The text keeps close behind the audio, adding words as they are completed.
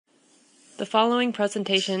The following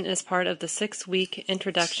presentation is part of the 6-week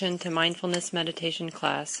Introduction to Mindfulness Meditation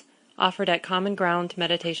class offered at Common Ground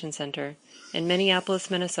Meditation Center in Minneapolis,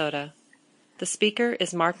 Minnesota. The speaker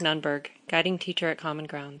is Mark Nunberg, guiding teacher at Common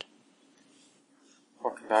Ground.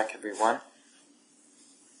 Welcome back, everyone.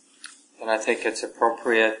 And I think it's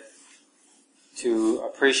appropriate to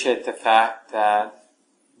appreciate the fact that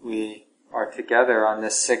we are together on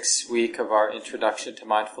this 6th week of our Introduction to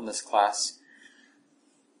Mindfulness class.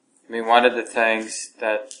 I mean, one of the things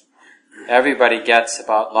that everybody gets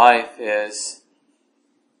about life is,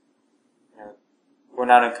 we're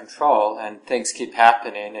not in control and things keep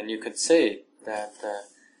happening, and you can see that the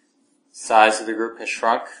size of the group has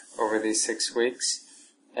shrunk over these 6 weeks,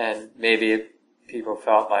 and maybe people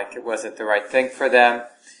felt like it wasn't the right thing for them.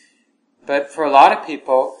 But for a lot of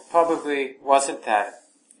people, it probably wasn't that.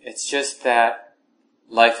 It's just that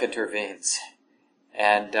life intervenes,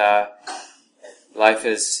 and life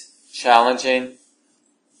is challenging,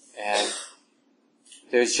 and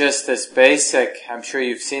there's just this basic, I'm sure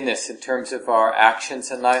you've seen this in terms of our actions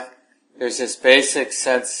in life, there's this basic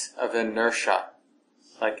sense of inertia.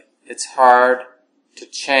 Like, it's hard to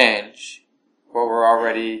change what we're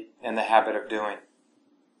already in the habit of doing.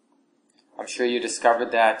 I'm sure you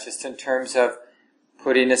discovered that just in terms of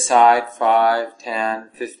putting aside 5,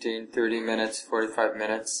 10, 15, 30 minutes, 45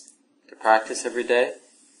 minutes to practice every day.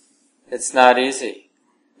 It's not easy.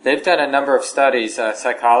 They've done a number of studies,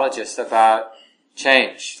 psychologists, about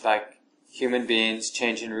change, like human beings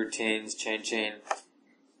changing routines, changing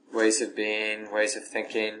ways of being, ways of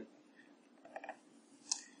thinking.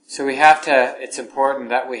 So it's important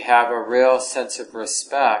that we have a real sense of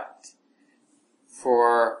respect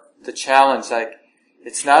for the challenge. Like,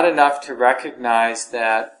 it's not enough to recognize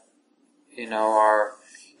that,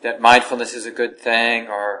 that mindfulness is a good thing,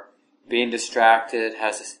 or being distracted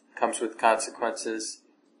comes with consequences.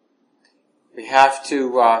 We have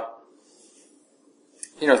to,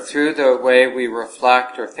 through the way we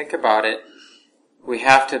reflect or think about it, we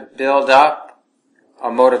have to build up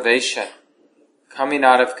a motivation coming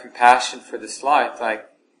out of compassion for this life. Like,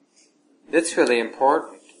 it's really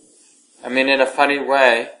important. I mean, in a funny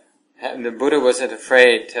way, and the Buddha wasn't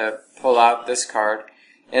afraid to pull out this card.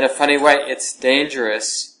 In a funny way, it's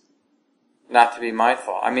dangerous not to be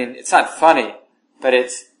mindful. I mean, it's not funny, but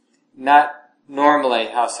it's not normally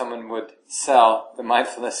how someone would sell the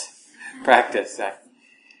mindfulness practice.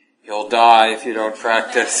 You'll die if you don't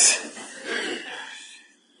practice.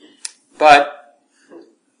 But,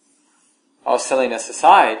 all silliness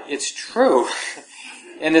aside, it's true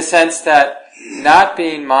in the sense that not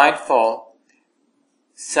being mindful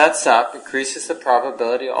increases the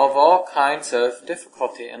probability of all kinds of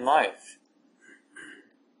difficulty in life.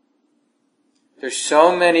 There's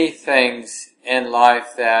so many things in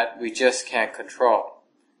life that we just can't control.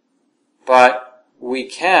 But we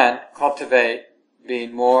can cultivate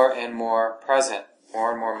being more and more present,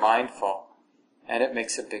 more and more mindful, and it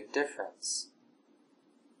makes a big difference.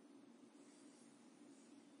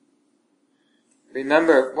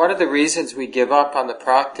 Remember, one of the reasons we give up on the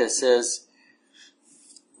practice is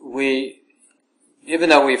even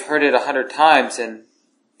though we've heard it 100 times and,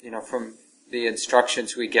 from the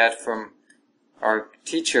instructions we get from our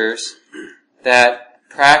teachers, that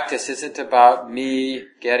practice isn't about me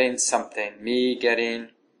getting something, me getting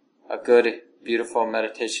a good, beautiful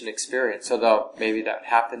meditation experience. Although maybe that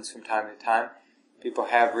happens from time to time. People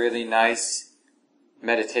have really nice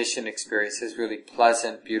meditation experiences, really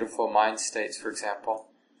pleasant, beautiful mind states, for example.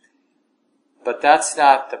 But that's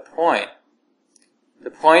not the point.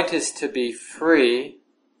 The point is to be free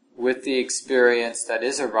with the experience that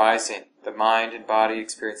is arising, the mind and body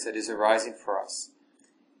experience that is arising for us.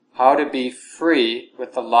 How to be free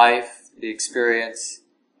with the life, the experience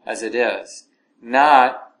as it is.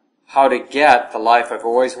 Not how to get the life I've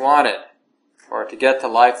always wanted, or to get the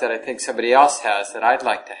life that I think somebody else has that I'd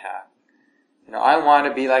like to have. I want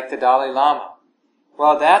to be like the Dalai Lama.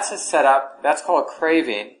 Well, that's a setup, that's called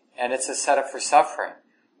craving, and it's a setup for suffering.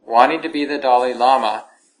 Wanting to be the Dalai Lama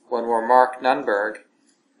when we're Mark Nunberg,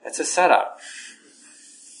 it's a setup.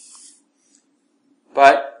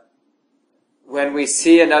 But when we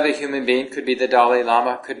see another human being, could be the Dalai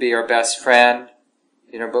Lama, could be our best friend,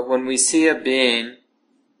 but when we see a being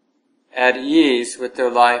at ease with their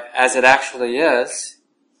life as it actually is,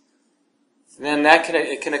 then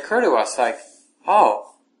it can occur to us like,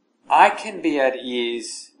 oh, I can be at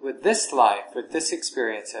ease with this life, with this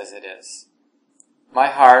experience as it is. My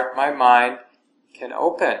heart, my mind can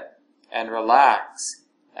open and relax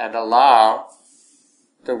and allow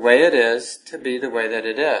the way it is to be the way that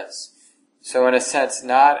it is. So in a sense,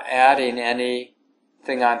 not adding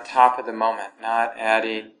anything on top of the moment, not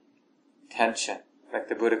adding tension. Like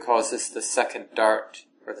the Buddha calls this the second dart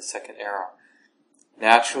or the second arrow.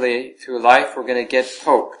 Naturally, through life, we're going to get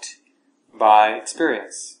poked by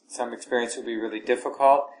experience. Some experience will be really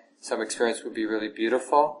difficult. Some experience will be really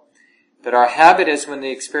beautiful. But our habit is when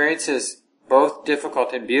the experience is both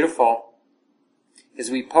difficult and beautiful, is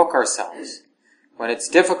we poke ourselves. When it's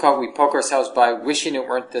difficult, we poke ourselves by wishing it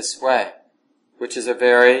weren't this way, which is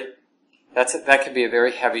that can be a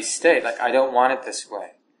very heavy state. Like, I don't want it this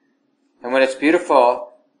way. And when it's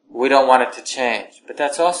beautiful, we don't want it to change. But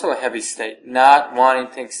that's also a heavy state. Not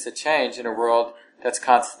wanting things to change in a world that's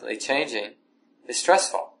constantly changing is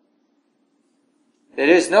stressful. There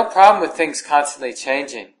is no problem with things constantly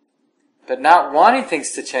changing. But not wanting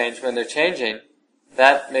things to change when they're changing,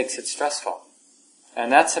 that makes it stressful.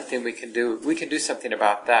 And that's something we can do. We can do something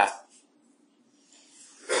about that.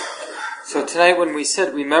 So tonight when we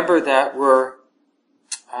sit, remember that we're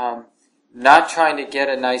not trying to get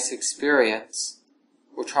a nice experience.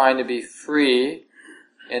 We're trying to be free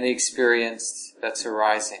in the experience that's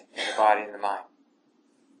arising in the body and the mind.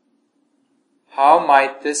 How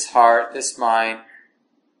might this heart, this mind,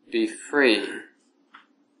 be free?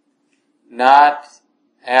 Not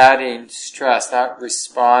adding stress, not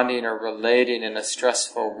responding or relating in a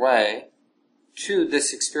stressful way to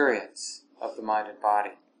this experience of the mind and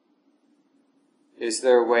body. Is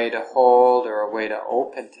there a way to hold or a way to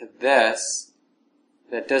open to this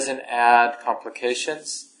that doesn't add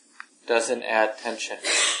complications, doesn't add tension?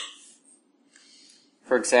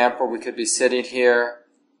 For example, we could be sitting here,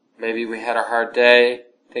 maybe we had a hard day,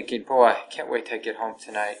 thinking, boy, I can't wait to get home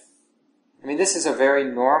tonight. I mean, this is a very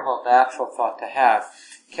normal, natural thought to have.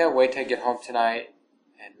 Can't wait to get home tonight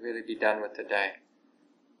and really be done with the day.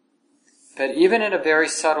 But even in a very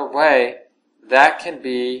subtle way, that can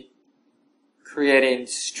be creating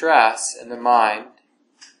stress in the mind,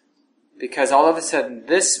 because all of a sudden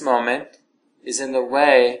this moment is in the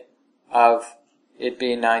way of it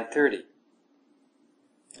being 9:30.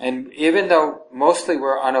 And even though mostly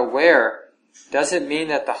we're unaware, doesn't mean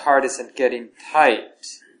that the heart isn't getting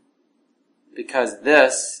tight, because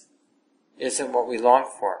this isn't what we long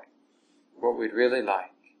for, what we'd really like.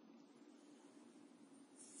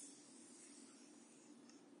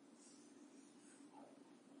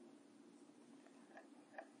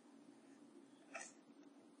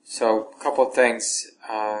 So, a couple of things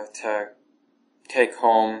to take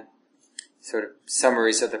home, sort of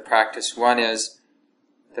summaries of the practice. One is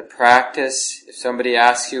the practice, if somebody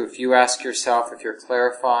asks you, if you ask yourself, if you're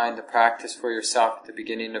clarifying the practice for yourself at the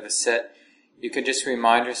beginning of a sit, you can just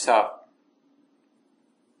remind yourself,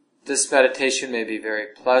 this meditation may be very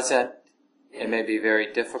pleasant, it may be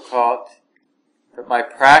very difficult, but my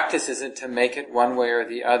practice isn't to make it one way or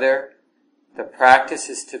the other. The practice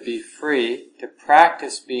is to be free, to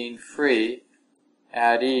practice being free,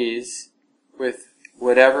 at ease, with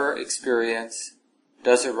whatever experience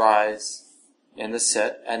does arise in the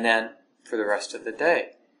sit, and then for the rest of the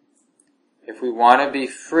day. If we want to be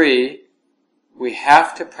free, we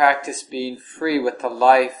have to practice being free with the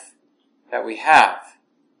life that we have.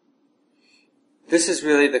 This is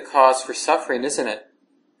really the cause for suffering, isn't it?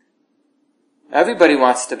 Everybody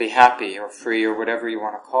wants to be happy or free or whatever you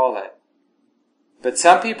want to call it. But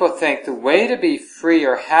some people think the way to be free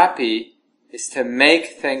or happy is to make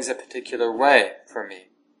things a particular way for me,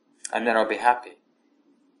 and then I'll be happy.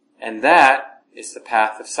 And that is the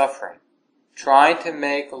path of suffering. Trying to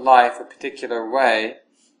make life a particular way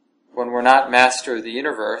when we're not master of the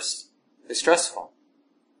universe is stressful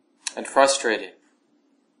and frustrating.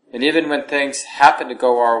 And even when things happen to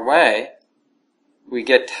go our way, we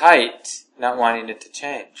get tight, not wanting it to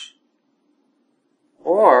change.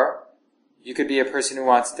 Or you could be a person who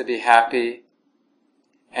wants to be happy,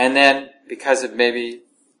 and then, because of maybe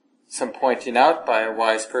some pointing out by a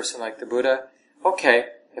wise person like the Buddha, okay,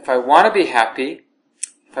 if I want to be happy,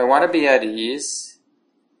 if I want to be at ease,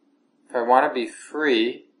 if I want to be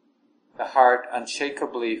free, the heart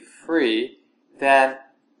unshakably free, then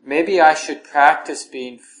maybe I should practice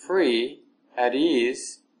being free, at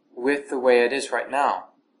ease, with the way it is right now.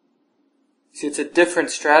 See, it's a different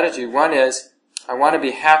strategy. One is, I want to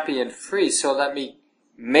be happy and free, so let me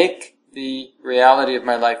make the reality of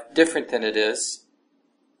my life different than it is,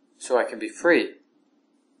 so I can be free.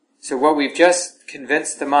 So what we've just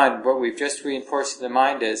convinced the mind, what we've just reinforced in the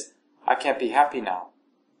mind is, I can't be happy now,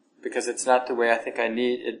 because it's not the way I think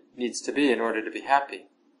it needs to be in order to be happy.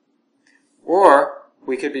 Or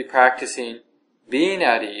we could be practicing being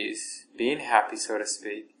at ease, being happy, so to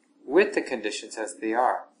speak, with the conditions as they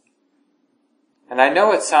are. And I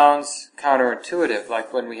know it sounds counterintuitive,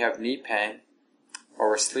 like when we have knee pain, or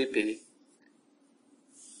we're sleepy,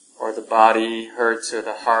 or the body hurts, or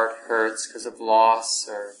the heart hurts because of loss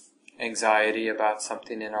or anxiety about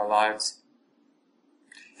something in our lives.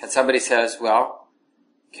 And somebody says, well,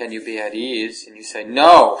 can you be at ease? And you say,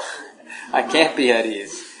 no, I can't be at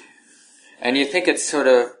ease. And you think it's sort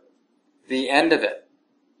of the end of it,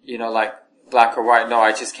 like black or white. No,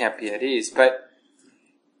 I just can't be at ease. But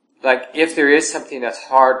like if there is something that's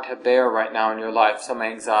hard to bear right now in your life, some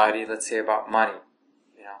anxiety, let's say about money,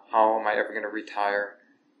 how am I ever going to retire?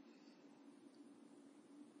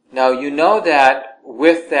 Now you know that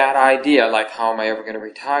with that idea, like how am I ever going to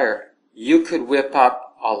retire, you could whip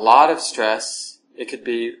up a lot of stress. It could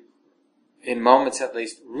be, in moments at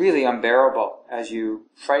least, really unbearable as you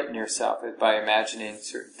frighten yourself by imagining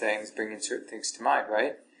certain things, bringing certain things to mind,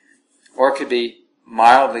 right? Or it could be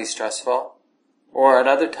mildly stressful, or at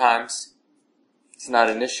other times, it's not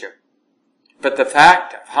an issue. But the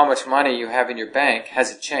fact of how much money you have in your bank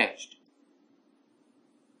hasn't changed.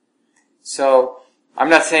 So, I'm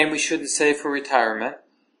not saying we shouldn't save for retirement,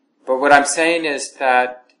 but what I'm saying is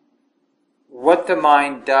that what the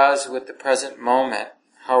mind does with the present moment,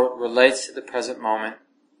 how it relates to the present moment,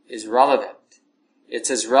 is relevant.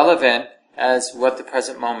 It's as relevant as what the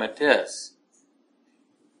present moment is.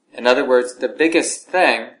 In other words, the biggest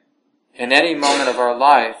thing in any moment of our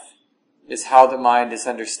life is how the mind is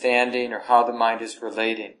understanding or how the mind is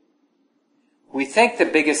relating. We think the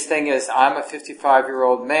biggest thing is, I'm a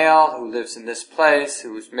 55-year-old male who lives in this place,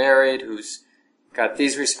 who's married, who's got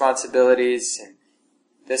these responsibilities and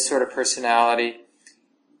this sort of personality.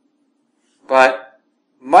 But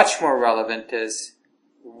much more relevant is,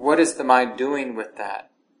 what is the mind doing with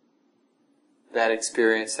that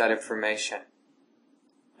experience, that information?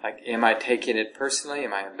 Like, am I taking it personally?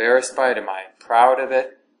 Am I embarrassed by it? Am I proud of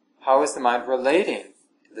it? How is the mind relating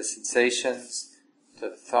to the sensations, to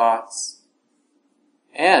the thoughts?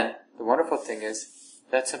 And the wonderful thing is,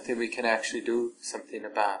 that's something we can actually do something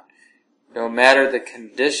about. No matter the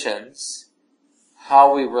conditions,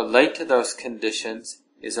 how we relate to those conditions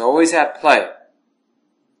is always at play.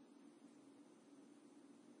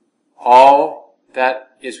 All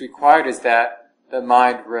that is required is that the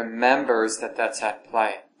mind remembers that that's at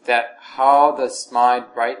play. That how this mind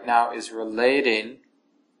right now is relating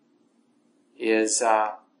is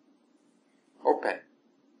open.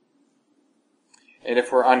 And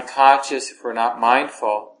if we're unconscious, if we're not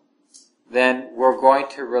mindful, then we're going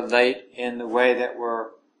to relate in the way that we're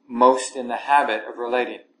most in the habit of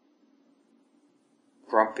relating.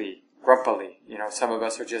 Grumpily. Some of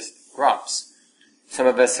us are just grumps. Some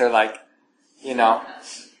of us are like,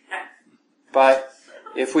 But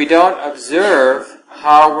if we don't observe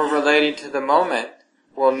how we're relating to the moment,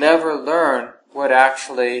 we'll never learn what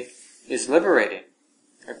actually is liberating.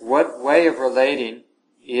 Like what way of relating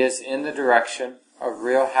is in the direction of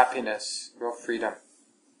real happiness, real freedom.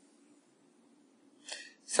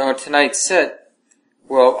 So in tonight's sit,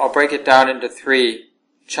 I'll break it down into 3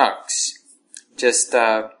 chunks, just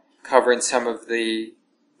covering some of the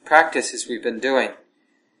practices we've been doing.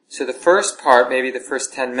 So the first part, maybe the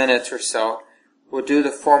first 10 minutes or so, we'll do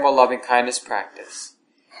the formal loving-kindness practice.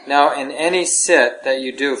 Now, in any sit that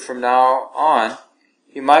you do from now on,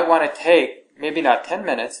 you might want to take, maybe not 10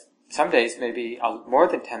 minutes, some days maybe more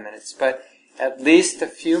than 10 minutes, but at least a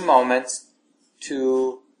few moments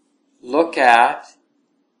to look at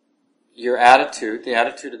your attitude, the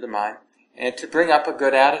attitude of the mind, and to bring up a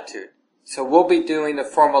good attitude. So we'll be doing the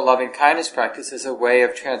formal loving-kindness practice as a way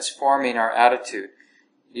of transforming our attitude.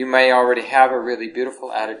 You may already have a really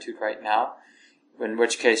beautiful attitude right now, in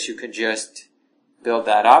which case you can just build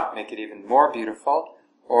that up, make it even more beautiful.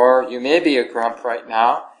 Or you may be a grump right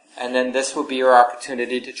now, and then this will be your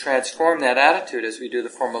opportunity to transform that attitude as we do the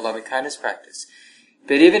formal loving-kindness practice.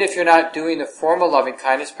 But even if you're not doing the formal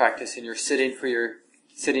loving-kindness practice and you're sitting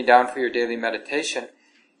down for your daily meditation,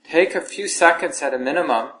 take a few seconds at a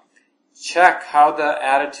minimum, check how the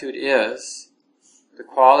attitude is, the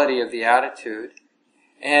quality of the attitude,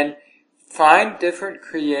 and find different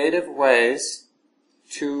creative ways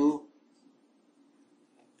to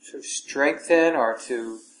strengthen or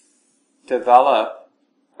to develop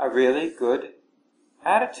a really good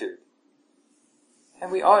attitude.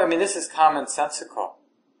 And this is commonsensical.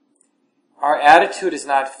 Our attitude is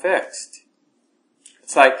not fixed.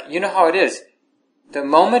 It's like, you know how it is. The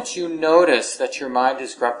moment you notice that your mind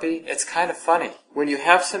is grumpy, it's kind of funny. When you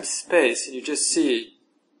have some space and you just see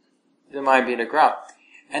the mind being a grump.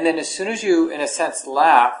 And then as soon as you, in a sense,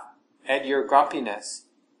 laugh at your grumpiness,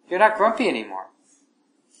 you're not grumpy anymore.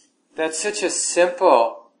 That's such a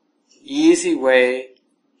simple, easy way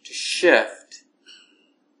to shift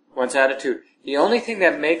one's attitude. The only thing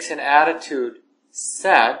that makes an attitude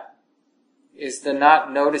set is the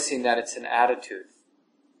not noticing that it's an attitude.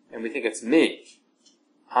 And we think it's me.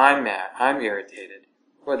 I'm mad. I'm irritated.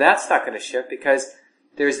 Well, that's not going to shift because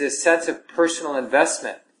there's this sense of personal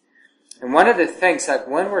investment. And one of the things, like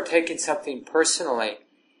when we're taking something personally,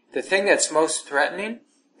 the thing that's most threatening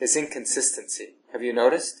is inconsistency. Have you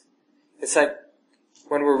noticed? It's like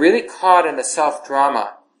when we're really caught in the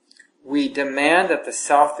self-drama, we demand that the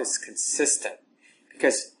self is consistent.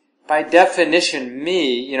 Because by definition,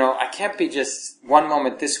 me, I can't be just one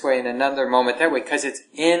moment this way and another moment that way because it's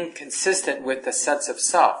inconsistent with the sense of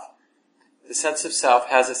self. The sense of self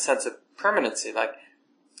has a sense of permanency. Like,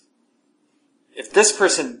 if this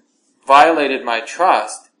person violated my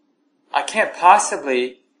trust, I can't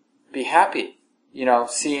possibly be happy,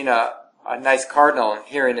 seeing a nice cardinal and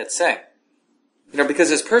hearing it sing. Because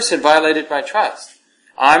this person violated my trust.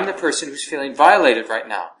 I'm the person who's feeling violated right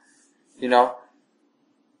now.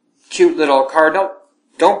 Cute little cardinal,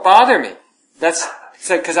 don't bother me. It's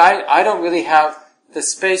like, because I don't really have the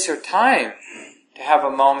space or time to have a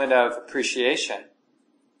moment of appreciation.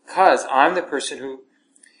 Because I'm the person who...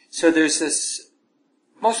 So there's this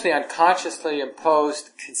mostly unconsciously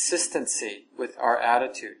imposed consistency with our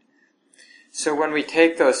attitude. So when we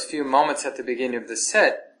take those few moments at the beginning of the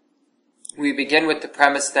sit, we begin with the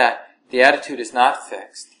premise that the attitude is not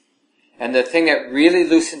fixed. And the thing that really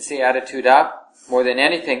loosens the attitude up, more than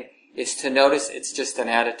anything, is to notice it's just an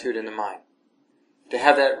attitude in the mind. To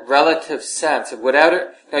have that relative sense of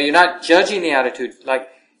whatever... Now, you're not judging the attitude,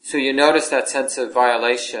 so you notice that sense of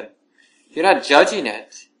violation. You're not judging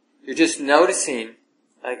it. You're just noticing,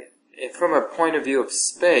 from a point of view of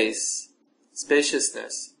spaciousness,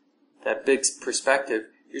 that big perspective,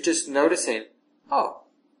 you're just noticing, oh,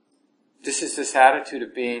 this is this attitude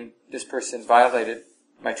of being, this person violated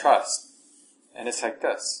my trust. And it's like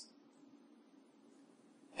this.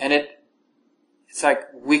 And it's like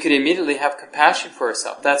we could immediately have compassion for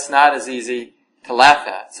ourselves. That's not as easy to laugh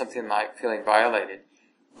at, something like feeling violated.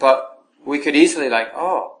 But we could easily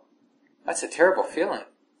oh, that's a terrible feeling.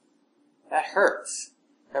 That hurts.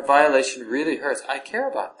 That violation really hurts. I care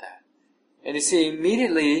about that. And you see,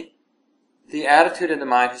 immediately, the attitude in the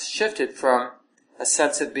mind has shifted from a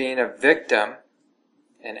sense of being a victim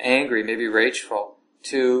and angry, maybe rageful,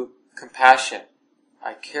 to compassion.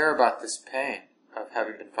 I care about this pain of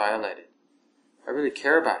having been violated. I really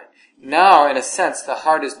care about it. Now, in a sense, the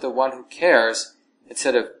heart is the one who cares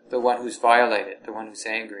instead of the one who's violated, the one who's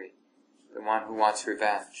angry, the one who wants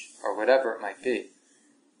revenge, or whatever it might be.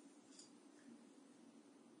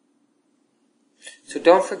 So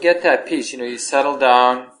don't forget that piece. You settle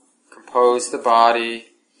down, compose the body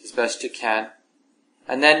as best you can,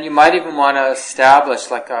 and then you might even want to establish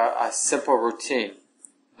a simple routine.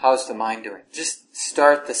 How's the mind doing? Just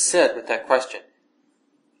start the sit with that question.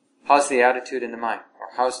 How's the attitude in the mind? Or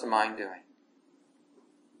how's the mind doing?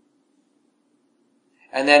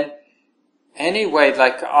 And then, anyway,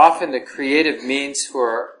 often the creative means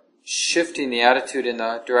for shifting the attitude in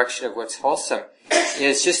the direction of what's wholesome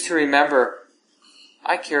is just to remember,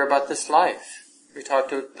 I care about this life. We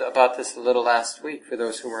talked about this a little last week for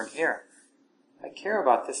those who weren't here. I care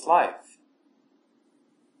about this life.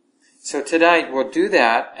 So tonight we'll do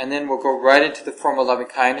that, and then we'll go right into the formal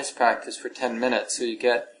loving-kindness practice for 10 minutes. So if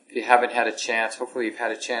you haven't had a chance, hopefully you've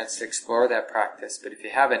had a chance to explore that practice. But if you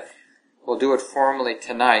haven't, we'll do it formally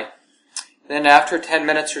tonight. Then after 10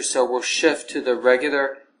 minutes or so, we'll shift to the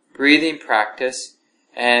regular breathing practice.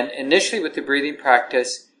 And initially with the breathing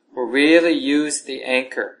practice, we'll really use the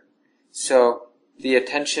anchor. So the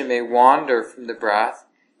attention may wander from the breath,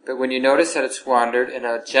 but when you notice that it's wandered, in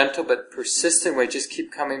a gentle but persistent way, just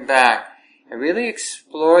keep coming back and really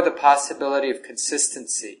explore the possibility of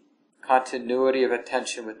consistency, continuity of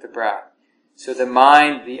attention with the breath. So the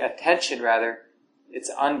mind, the attention rather, it's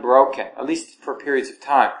unbroken, at least for periods of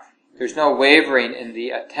time. There's no wavering in the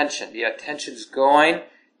attention. The attention's going,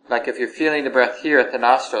 like if you're feeling the breath here at the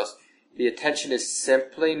nostrils, the attention is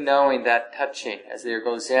simply knowing that touching as the air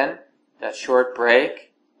goes in, that short break,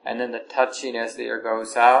 and then the touching as the air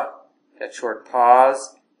goes out, that short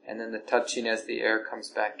pause, and then the touching as the air comes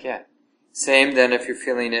back in. Same then if you're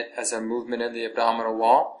feeling it as a movement in the abdominal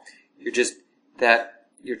wall.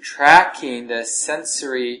 You're tracking the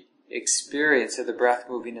sensory experience of the breath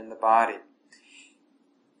moving in the body.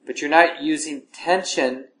 But you're not using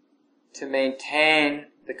tension to maintain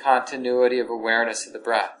the continuity of awareness of the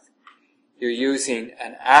breath. You're using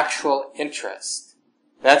an actual interest.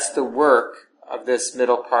 That's the work of this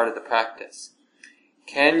middle part of the practice.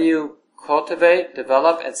 Can you cultivate,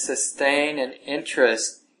 develop, and sustain an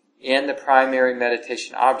interest in the primary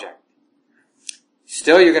meditation object?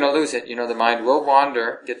 Still, you're going to lose it. The mind will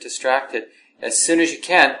wander, get distracted. As soon as you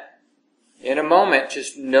can, In a moment,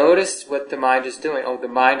 just notice what the mind is doing. Oh, the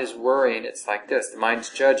mind is worrying, it's like this. The mind's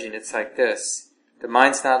judging, it's like this. The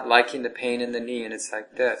mind's not liking the pain in the knee, and it's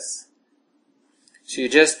like this. So you're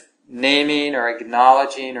just naming or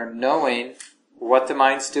acknowledging or knowing what the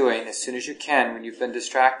mind's doing as soon as you can when you've been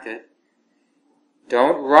distracted.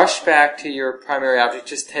 Don't rush back to your primary object.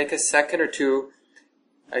 Just take a second or two,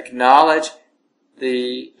 acknowledge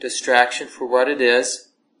the distraction for what it is,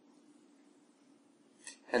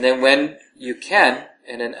 and then when you can,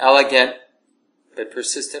 in an elegant but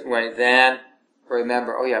persistent way, then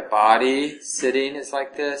remember, oh yeah, body sitting is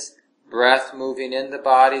like this, breath moving in the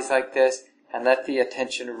body is like this, and let the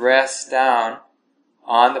attention rest down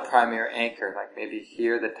on the primary anchor, like maybe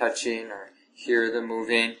hear the touching or hear the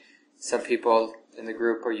moving. Some people in the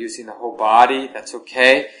group are using the whole body, that's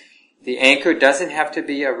okay. The anchor doesn't have to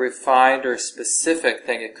be a refined or specific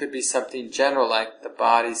thing. It could be something general like the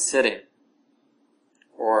body sitting,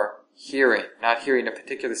 or hearing, not hearing a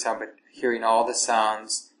particular sound, but hearing all the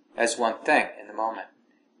sounds as one thing in the moment.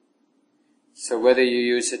 So whether you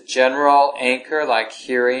use a general anchor like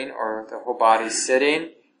hearing or the whole body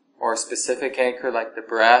sitting, or a specific anchor like the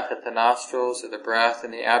breath at the nostrils or the breath in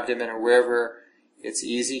the abdomen or wherever it's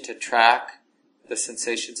easy to track the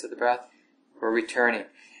sensations of the breath, we're returning.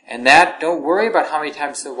 And that, don't worry about how many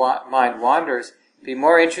times the mind wanders. Be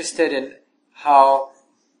more interested in how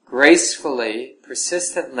gracefully,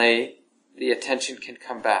 persistently, the attention can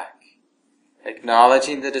come back.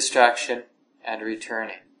 Acknowledging the distraction and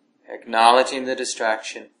returning. Acknowledging the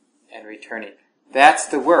distraction and returning. That's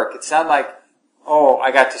the work. It's not like, oh,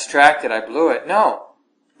 I got distracted, I blew it. No.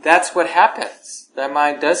 That's what happens. That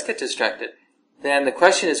mind does get distracted. Then the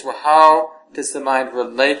question is, well, how does the mind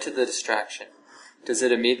relate to the distraction? Does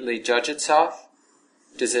it immediately judge itself?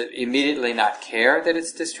 Does it immediately not care that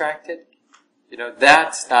it's distracted?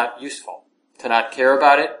 That's not useful. To not care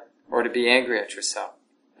about it or to be angry at yourself.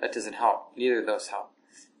 That doesn't help. Neither of those help.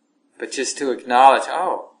 But just to acknowledge,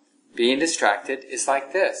 oh, being distracted is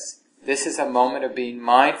like this. This is a moment of being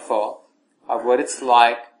mindful of what it's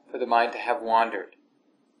like for the mind to have wandered.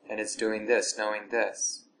 And it's doing this, knowing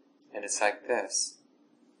this. And it's like this.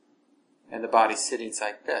 And the body sitting's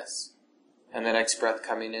like this. And the next breath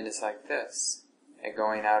coming in is like this. And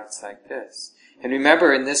going out, it's like this. And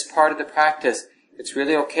remember, in this part of the practice, it's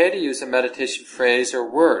really okay to use a meditation phrase or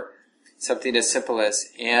word. Something as simple as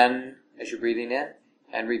in, as you're breathing in,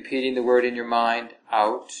 and repeating the word in your mind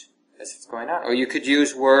out as it's going out. Or you could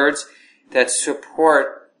use words that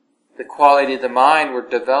support the quality of the mind we're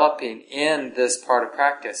developing in this part of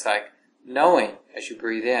practice, like knowing as you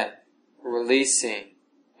breathe in, releasing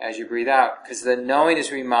as you breathe out. Because the knowing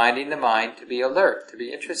is reminding the mind to be alert, to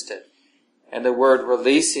be interested. And the word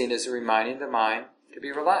releasing is reminding the mind to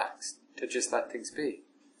be relaxed, to just let things be.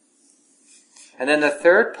 And then the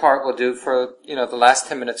third part we'll do for, the last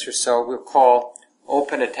 10 minutes or so, we'll call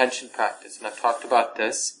open attention practice. And I've talked about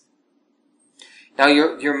this. Now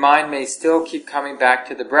your mind may still keep coming back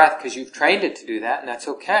to the breath because you've trained it to do that, and that's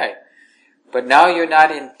okay. But now you're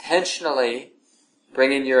not intentionally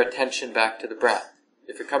bringing your attention back to the breath.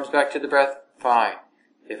 If it comes back to the breath, fine.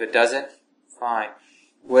 If it doesn't, fine.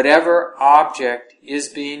 Whatever object is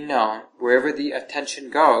being known, wherever the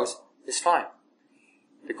attention goes, is fine.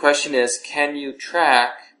 The question is, can you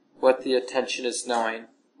track what the attention is knowing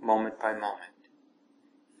moment by moment?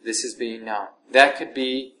 This is being known. That could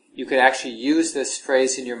be, you could actually use this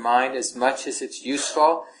phrase in your mind as much as it's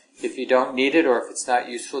useful. If you don't need it, or if it's not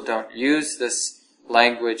useful, don't use this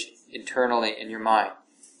language internally in your mind.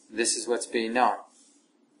 This is what's being known.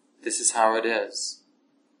 This is how it is.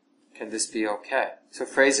 Can this be okay? So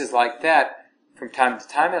phrases like that, from time to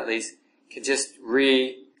time at least, can just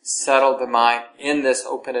resettle the mind in this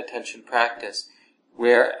open attention practice,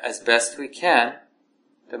 where, as best we can,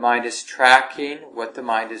 the mind is tracking what the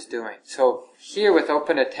mind is doing. So here with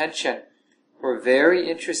open attention, we're very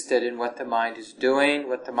interested in what the mind is doing,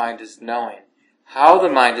 what the mind is knowing, how the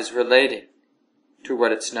mind is relating to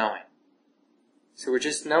what it's knowing. So we're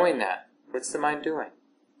just knowing that. What's the mind doing?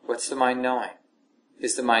 What's the mind knowing?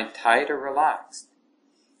 Is the mind tight or relaxed?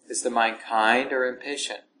 Is the mind kind or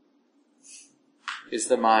impatient? Is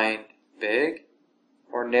the mind big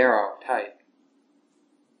or narrow, tight?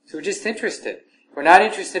 So we're just interested. We're not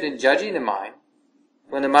interested in judging the mind.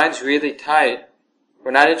 When the mind's really tight,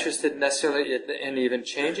 we're not interested necessarily in even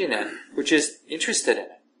changing it. We're just interested in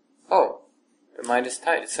it. Oh, the mind is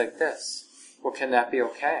tight. It's like this. Well, can that be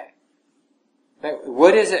okay?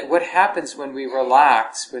 What is it? What happens when we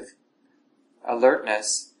relax with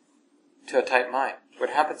alertness to a tight mind? What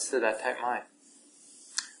happens to that tight mind?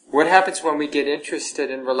 What happens when we get interested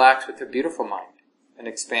and relax with a beautiful mind, an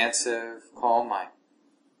expansive, calm mind?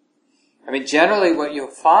 Generally what you'll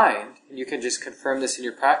find, and you can just confirm this in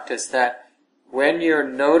your practice, that when you're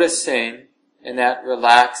noticing in that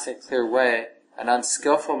relaxed and clear way an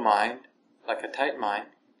unskillful mind, like a tight mind,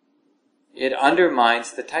 it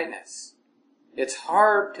undermines the tightness. It's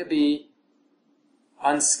hard to be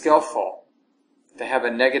unskillful, to have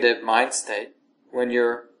a negative mind state when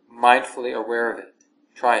you're mindfully aware of it.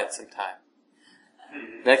 Try it sometime.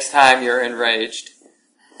 Next time you're enraged,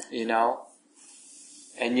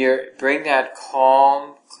 and you bring that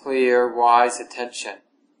calm, clear, wise attention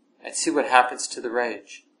and see what happens to the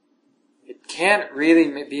rage. It can't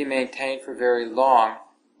really be maintained for very long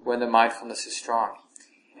when the mindfulness is strong.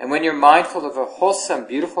 And when you're mindful of a wholesome,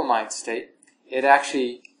 beautiful mind state, it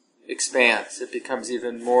actually expands. It becomes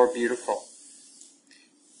even more beautiful.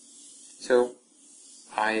 So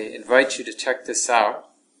I invite you to check this out.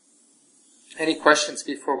 Any questions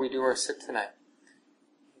before we do our sit tonight?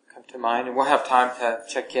 Come to mind, and we'll have time to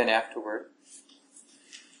check in afterward.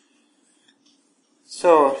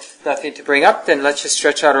 So, nothing to bring up, then let's just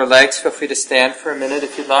stretch out our legs. Feel free to stand for a minute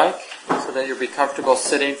if you'd like, so that you'll be comfortable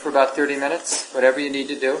sitting for about 30 minutes, whatever you need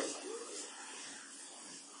to do.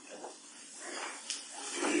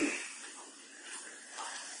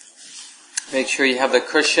 Make sure you have the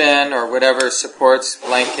cushion or whatever supports,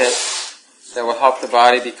 blanket, that will help the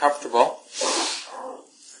body be comfortable.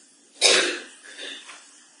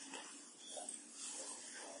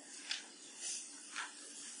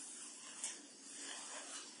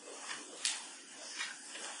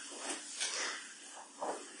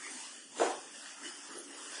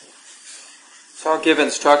 So I'll give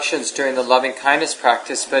instructions during the loving kindness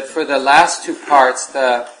practice, but for the last two parts,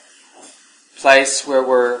 the place where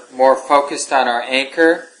we're more focused on our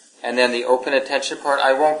anchor and then the open attention part,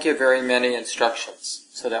 I won't give very many instructions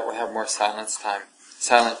so that we'll have more silent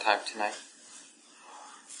time tonight.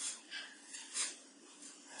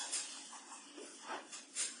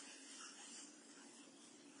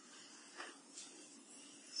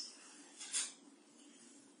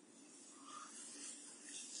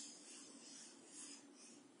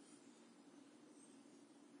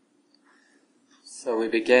 So we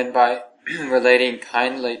begin by relating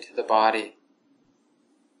kindly to the body.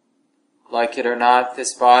 Like it or not,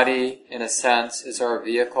 this body, in a sense, is our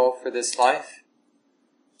vehicle for this life.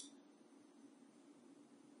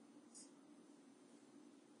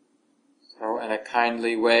 So in a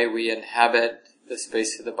kindly way, we inhabit the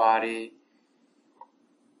space of the body,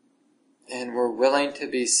 and we're willing to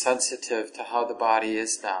be sensitive to how the body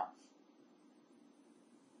is now.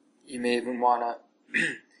 You may even want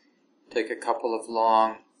to take a couple of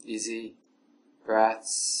long, easy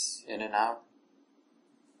breaths in and out.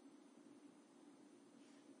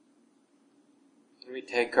 And we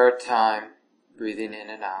take our time breathing in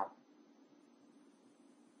and out.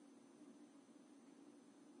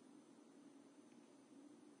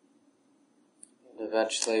 And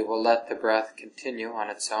eventually we'll let the breath continue on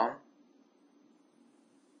its own.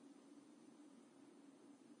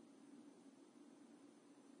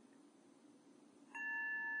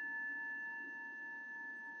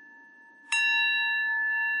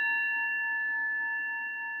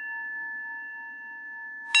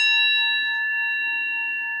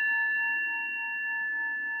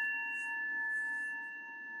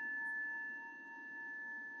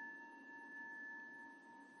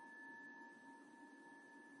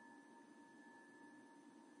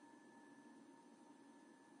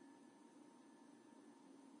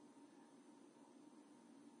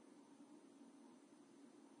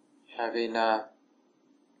 Having a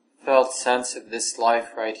felt sense of this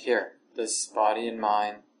life right here, this body and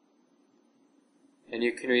mind. And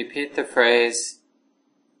you can repeat the phrase,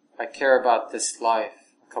 I care about this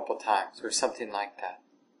life, a couple times, or something like that.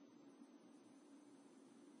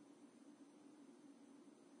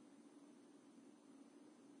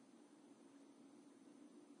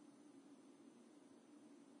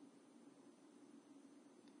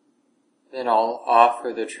 Then I'll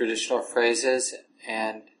offer the traditional phrases,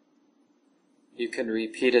 and you can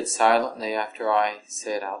repeat it silently after I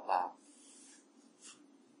say it out loud.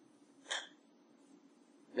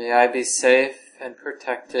 May I be safe and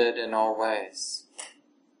protected in all ways.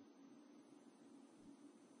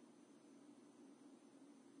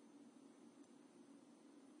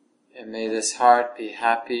 And may this heart be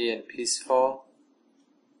happy and peaceful.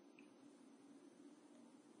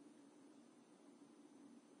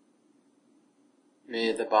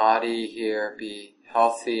 May the body here be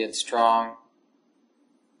healthy and strong.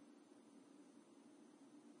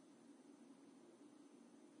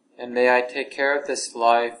 And may I take care of this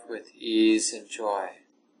life with ease and joy.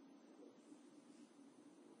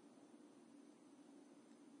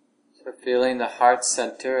 So feeling the heart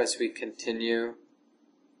center as we continue.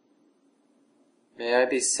 May I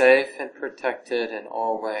be safe and protected in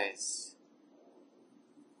all ways.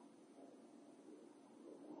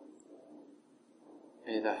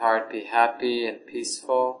 May the heart be happy and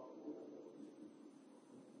peaceful.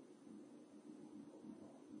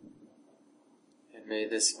 And may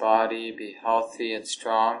this body be healthy and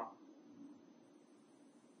strong.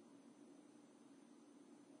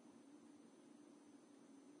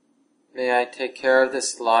 May I take care of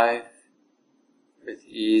this life with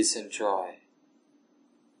ease and joy.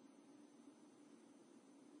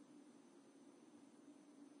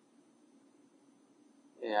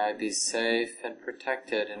 May I be safe and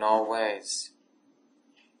protected in all ways.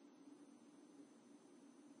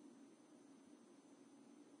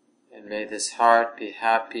 And may this heart be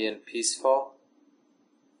happy and peaceful.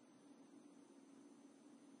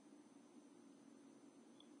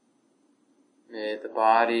 May the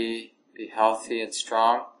body be healthy and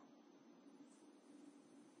strong.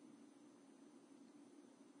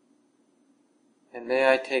 And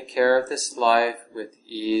may I take care of this life with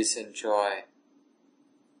ease and joy.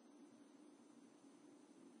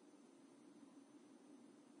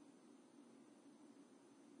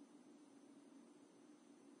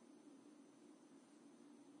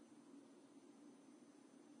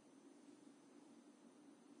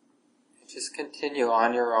 Just continue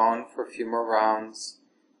on your own for a few more rounds.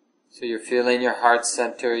 So you're feeling your heart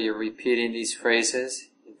center, you're repeating these phrases,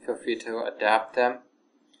 and feel free to adapt them.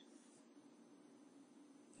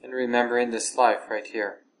 And remembering this life right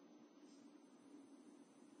here.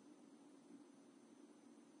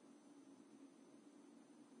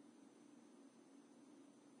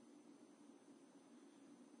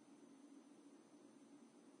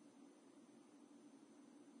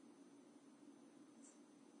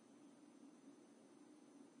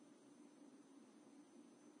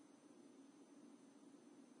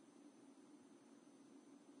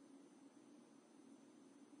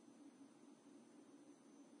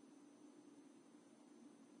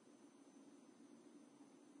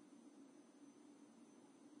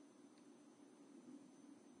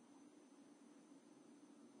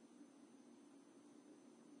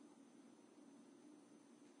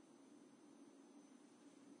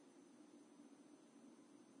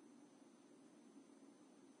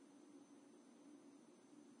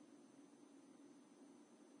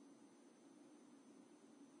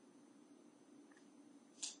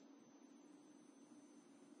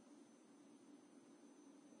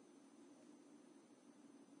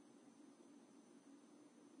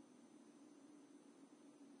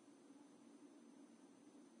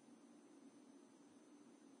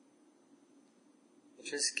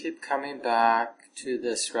 Just keep coming back to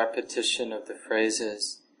this repetition of the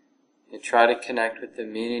phrases and try to connect with the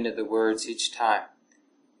meaning of the words each time.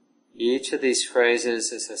 Each of these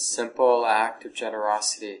phrases is a simple act of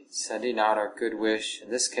generosity, sending out our good wish, in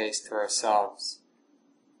this case to ourselves.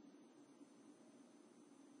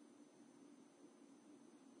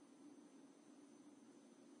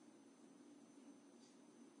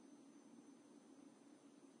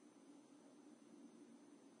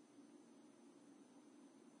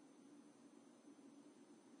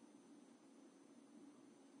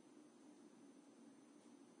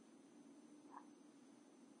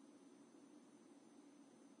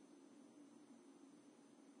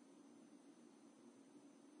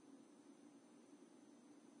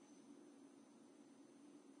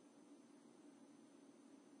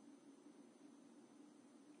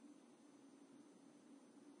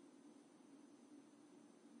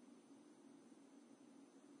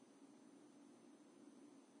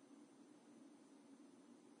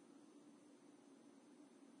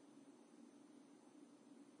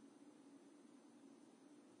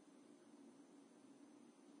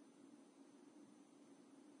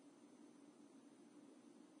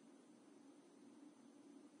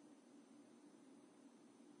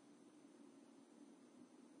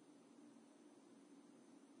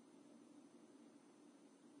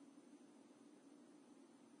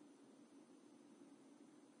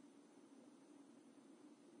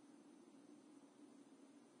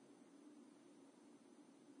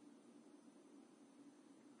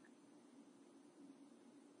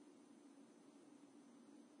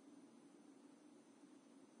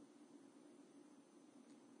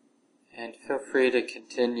 And feel free to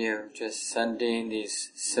continue just sending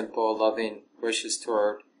these simple, loving wishes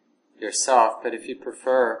toward yourself. But if you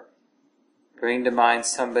prefer, bring to mind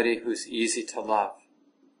somebody who's easy to love.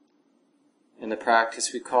 In the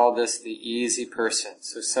practice, we call this the easy person.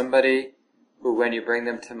 So somebody who, when you bring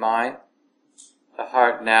them to mind, the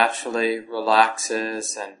heart naturally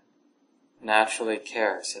relaxes and naturally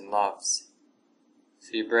cares and loves. So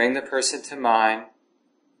you bring the person to mind,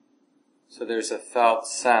 so there's a felt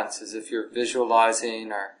sense as if you're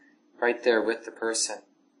visualizing or right there with the person,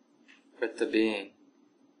 with the being.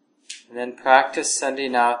 And then practice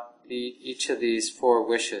sending out each of these 4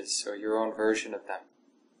 wishes, or your own version of them.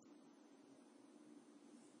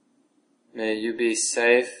 May you be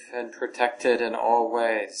safe and protected in all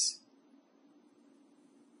ways.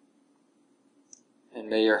 And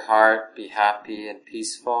may your heart be happy and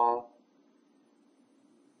peaceful.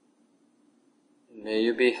 And may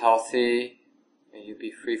you be healthy. May you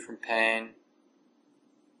be free from pain.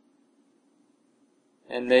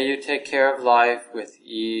 And may you take care of life with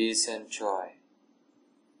ease and joy.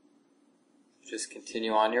 Just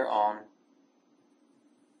continue on your own.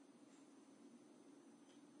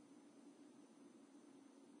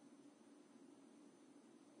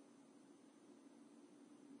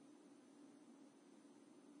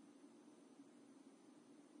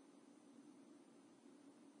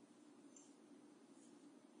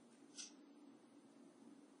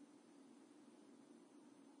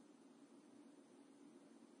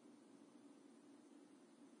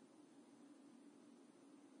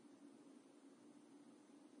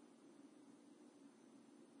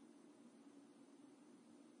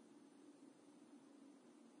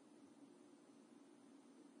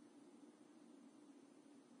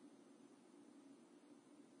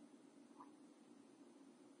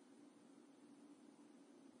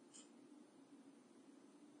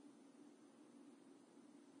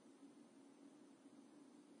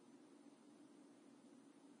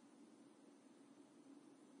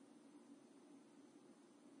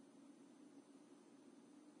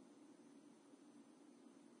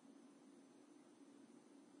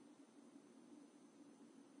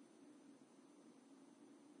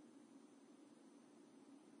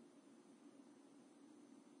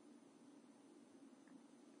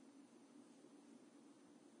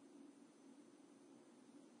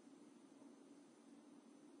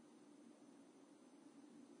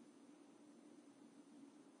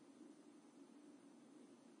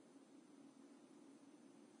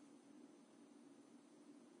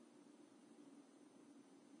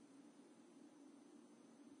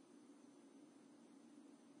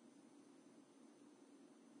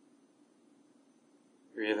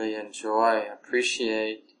 Really enjoy,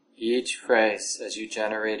 appreciate each phrase as you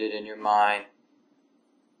generate it in your mind.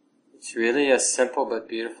 It's really a simple but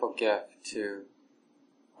beautiful gift to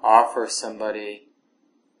offer somebody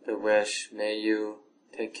the wish, may you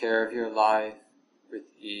take care of your life with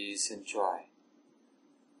ease and joy,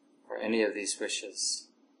 or any of these wishes.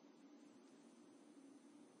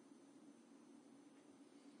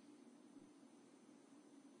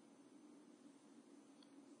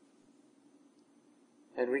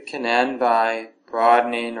 And we can end by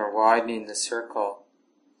broadening or widening the circle.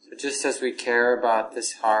 So just as we care about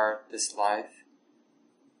this heart, this life,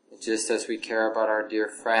 and just as we care about our dear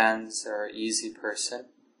friends or our easy person,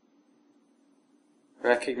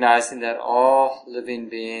 recognizing that all living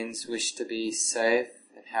beings wish to be safe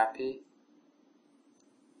and happy.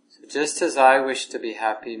 So just as I wish to be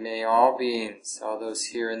happy, may all beings, all those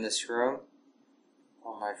here in this room,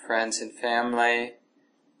 all my friends and family,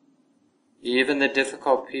 even the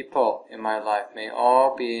difficult people in my life, may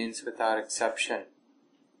all beings without exception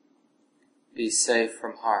be safe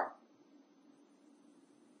from harm.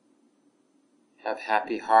 Have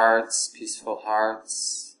happy hearts, peaceful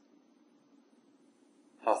hearts,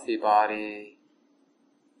 healthy body.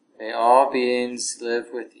 May all beings live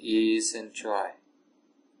with ease and joy.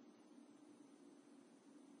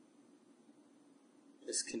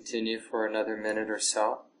 Just continue for another minute or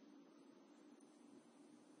so,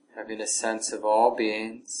 having a sense of all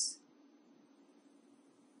beings.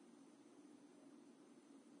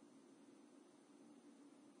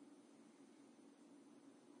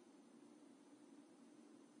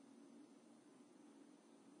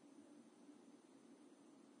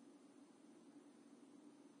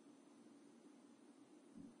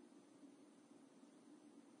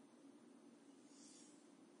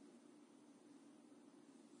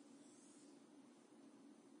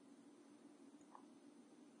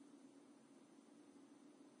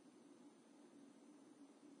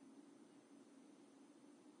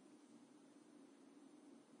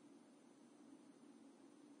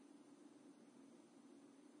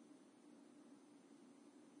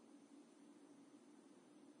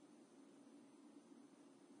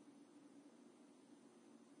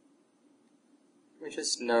 We're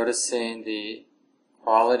just noticing the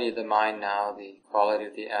quality of the mind now, the quality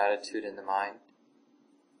of the attitude in the mind.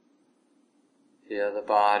 Feel the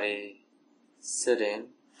body sitting.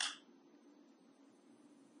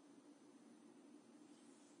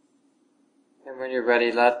 And when you're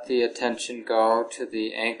ready, let the attention go to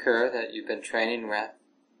the anchor that you've been training with,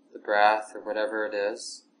 the breath or whatever it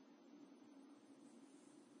is.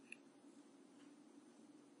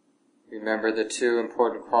 Remember, the two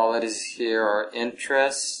important qualities here are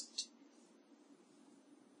interest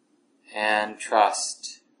and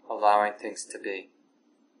trust, allowing things to be.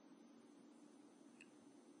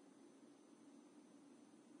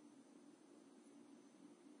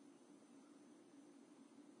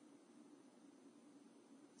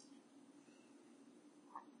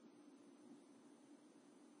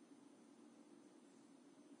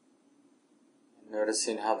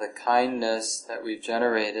 Noticing how the kindness that we've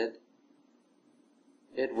generated,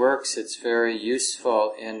 it works, it's very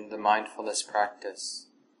useful in the mindfulness practice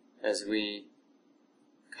as we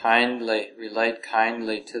relate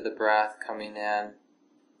kindly to the breath coming in,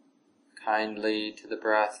 kindly to the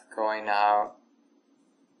breath going out,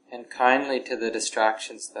 and kindly to the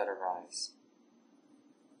distractions that arise.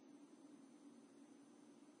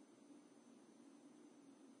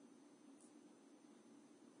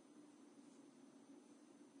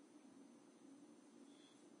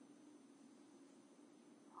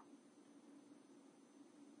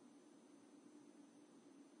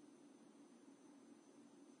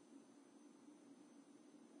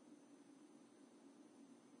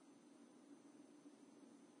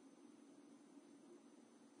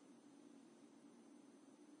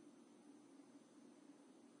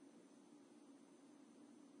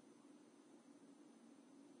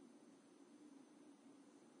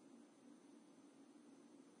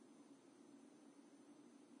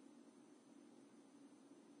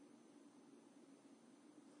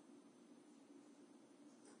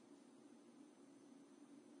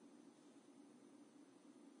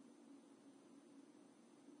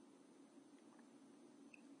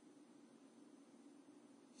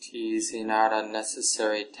 Teasing out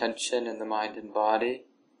unnecessary tension in the mind and body.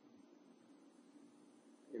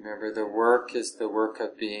 Remember, the work is the work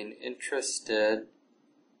of being interested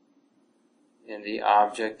in the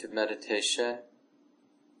object of meditation,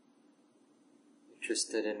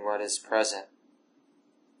 interested in what is present.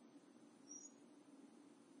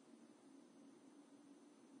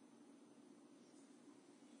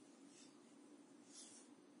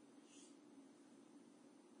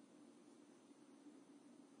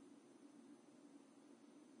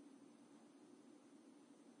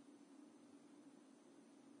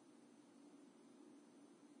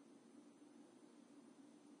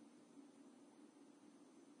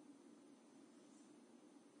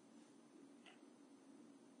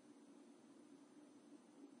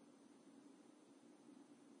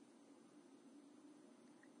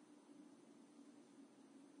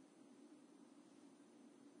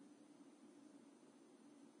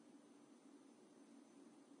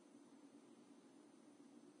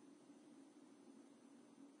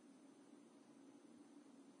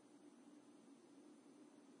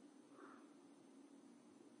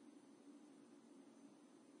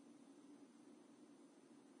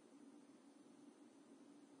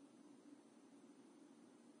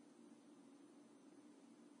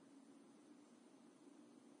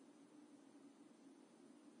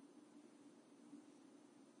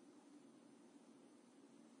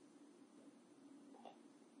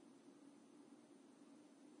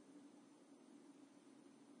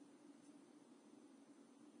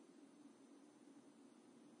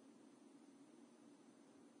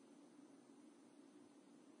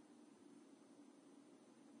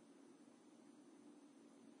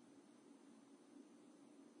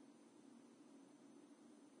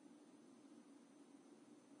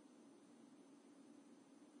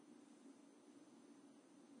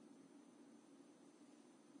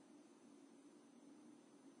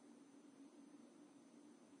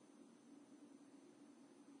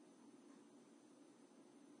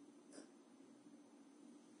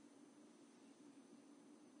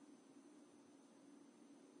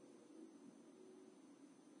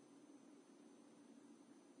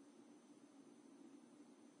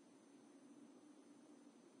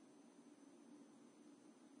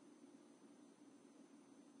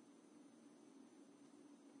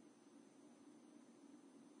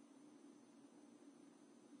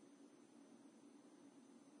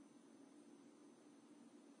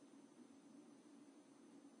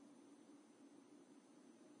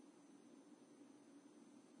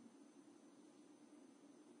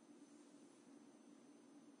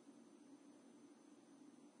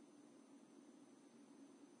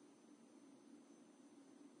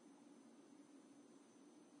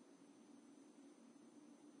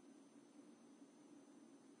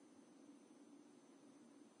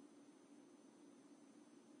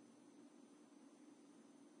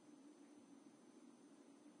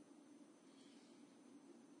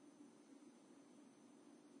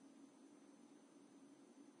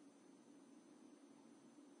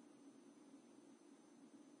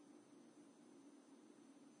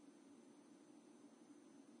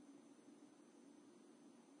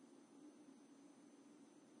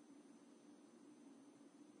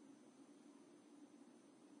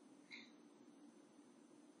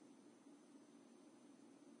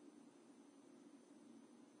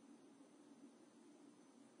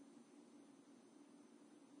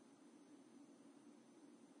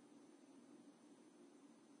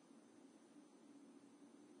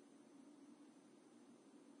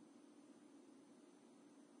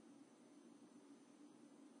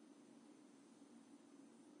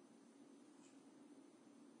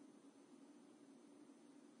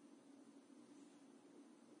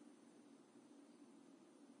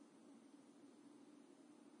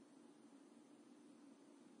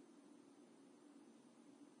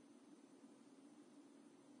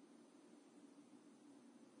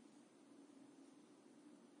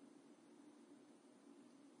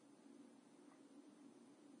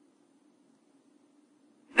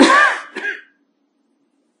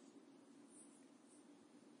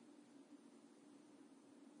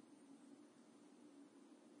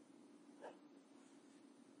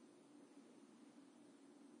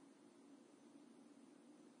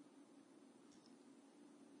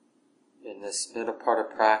 in this middle part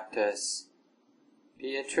of practice,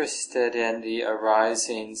 be interested in the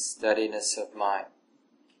arising steadiness of mind,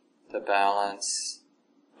 the balanced,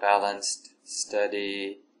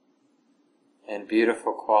 steady, and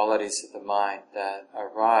beautiful qualities of the mind that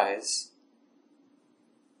arise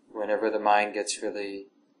whenever the mind gets really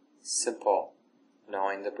simple,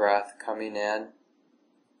 knowing the breath coming in,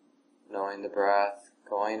 knowing the breath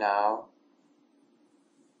going out,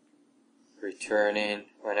 returning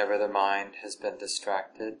whenever the mind has been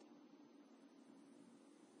distracted.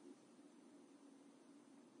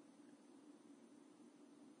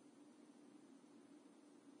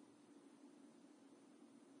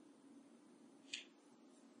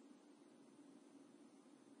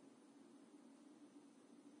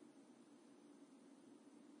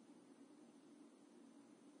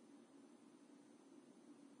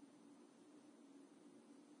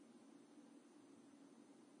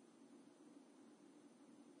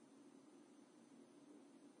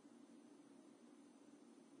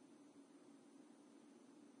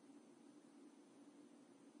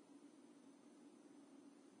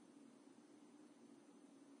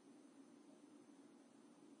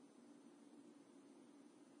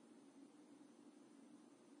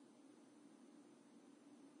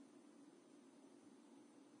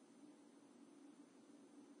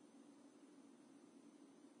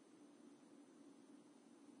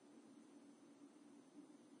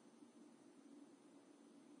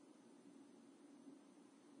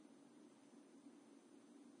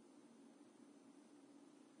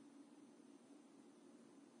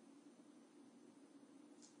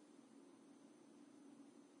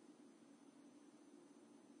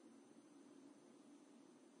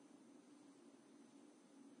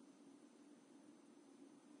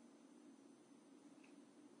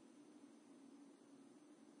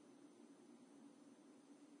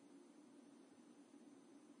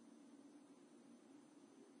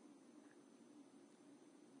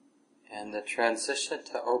 And the transition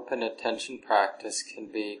to open attention practice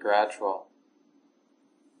can be gradual,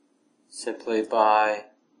 simply by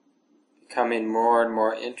becoming more and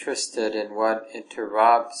more interested in what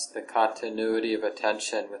interrupts the continuity of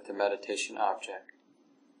attention with the meditation object.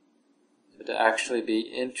 So to actually be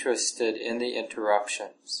interested in the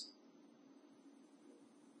interruptions.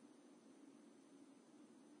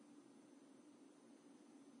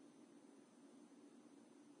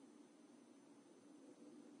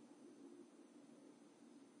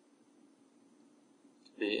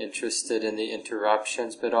 Be interested in the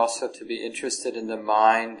interruptions, but also to be interested in the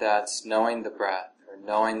mind that's knowing the breath or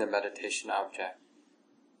knowing the meditation object.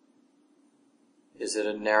 Is it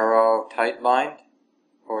a narrow, tight mind,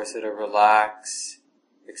 or is it a relaxed,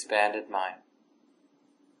 expanded mind?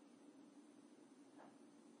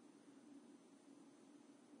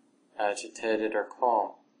 Agitated or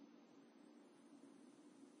calm?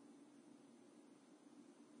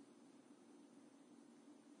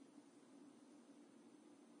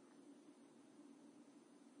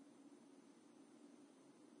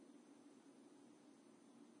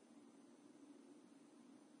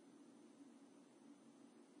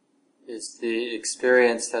 Is the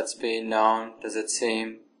experience that's being known, does it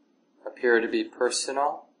appear to be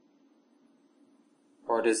personal?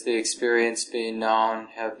 Or does the experience being known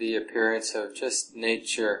have the appearance of just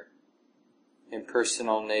nature,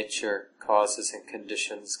 impersonal nature, causes and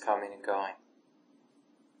conditions coming and going?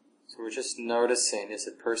 So we're just noticing, is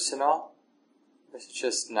it personal? Or is it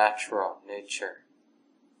just natural, nature?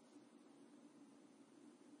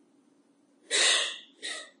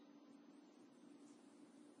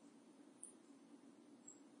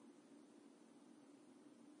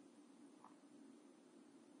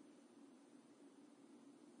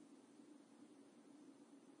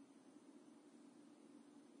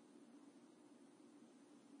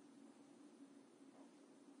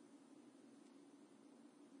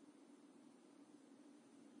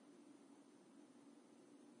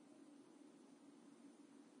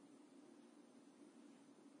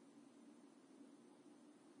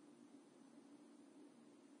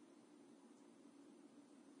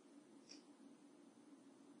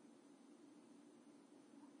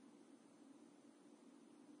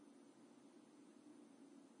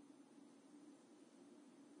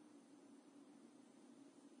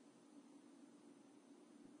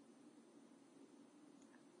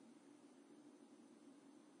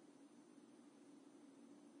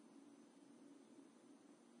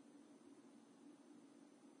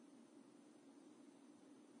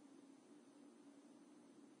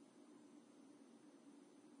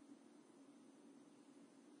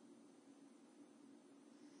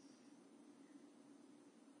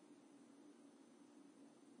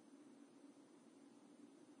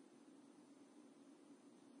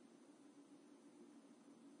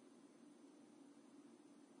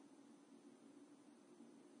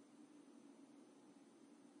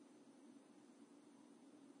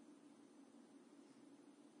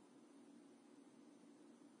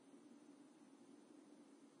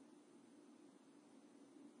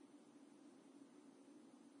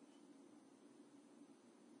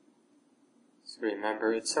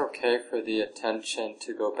 Remember, it's okay for the attention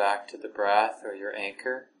to go back to the breath or your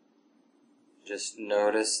anchor. Just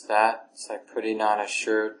notice that. It's like putting on a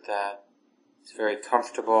shirt that is very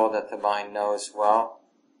comfortable, that the mind knows well.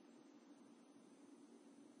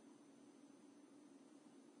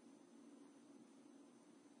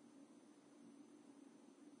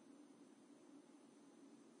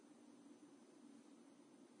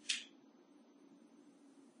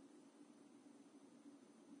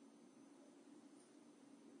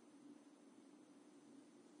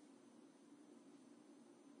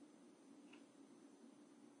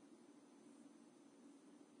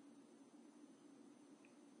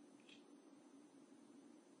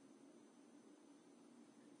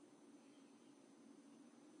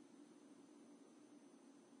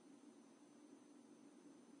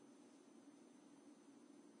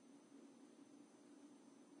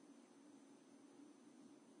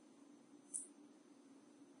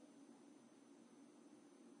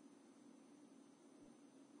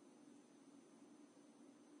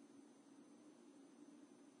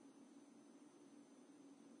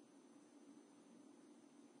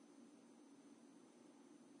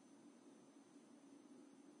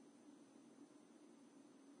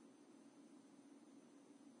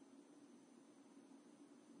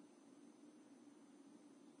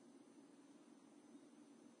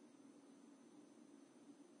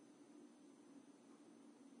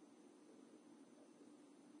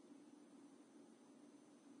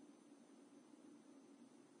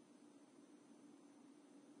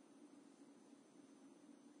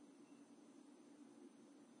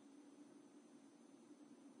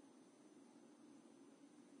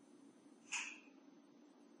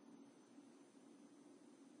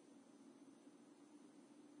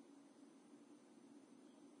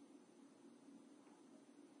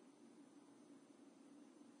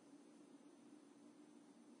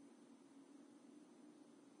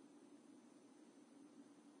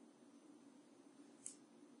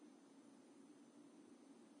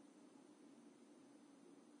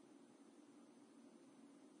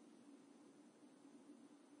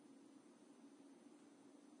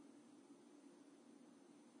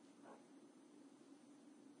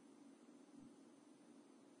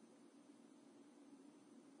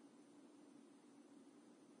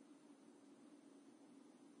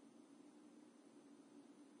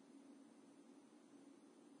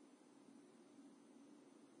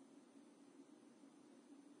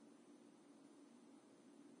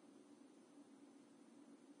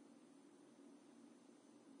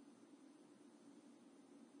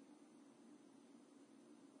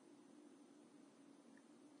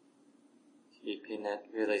 Keeping it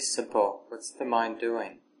really simple. What's the mind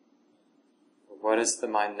doing? What is the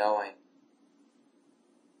mind knowing?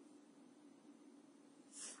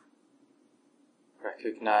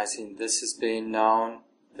 Recognizing this is being known,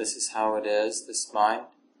 this is how it is, this mind.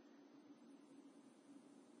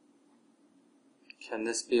 Can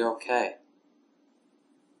this be okay?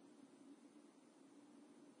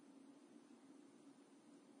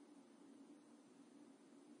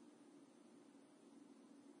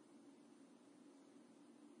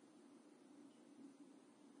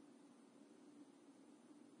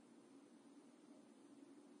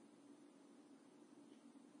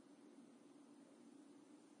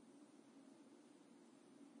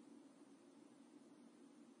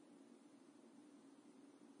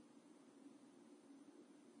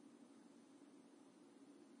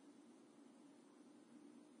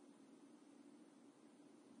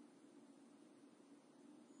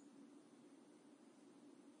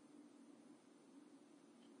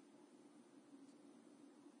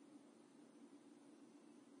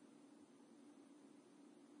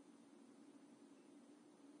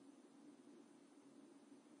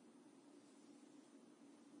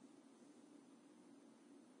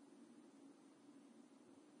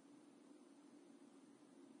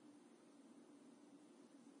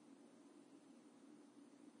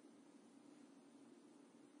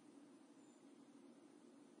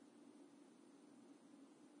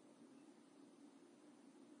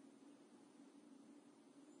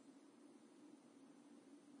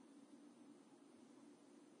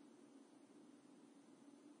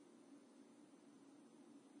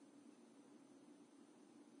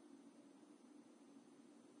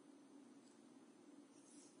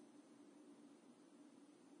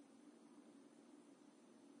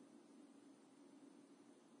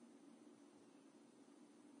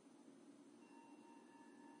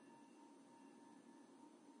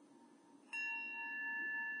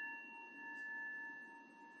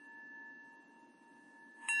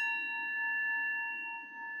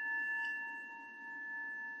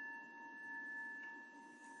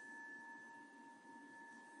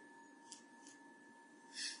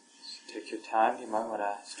 time. You might want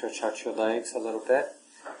to stretch out your legs a little bit.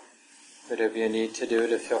 Whatever you need to do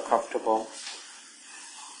to feel comfortable.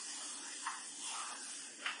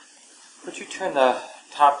 Would you turn the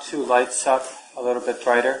top two lights up a little bit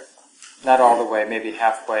brighter? Not all the way, maybe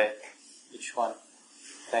halfway, each one.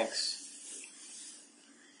 Thanks.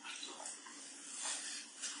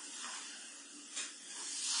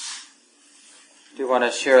 I do want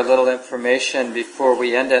to share a little information before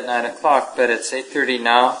we end at 9 o'clock, but it's 8:30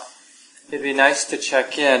 now. It'd be nice to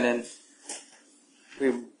check in, and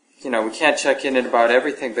we can't check in about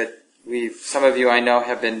everything, but some of you I know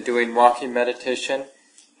have been doing walking meditation.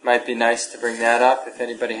 Might be nice to bring that up if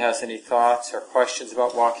anybody has any thoughts or questions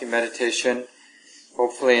about walking meditation.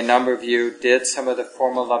 Hopefully a number of you did some of the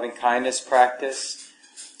formal loving-kindness practice.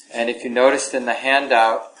 And if you noticed in the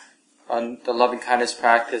handout on the loving-kindness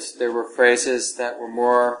practice, there were phrases that were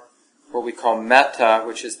more what we call metta,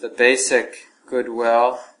 which is the basic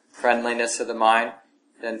goodwill, friendliness of the mind.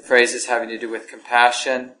 Then phrases having to do with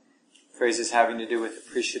compassion, phrases having to do with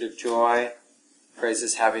appreciative joy,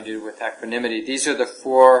 phrases having to do with equanimity. These are the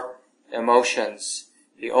four emotions.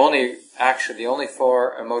 The only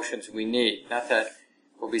four emotions we need. Not that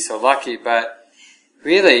we'll be so lucky, but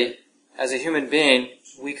really, as a human being,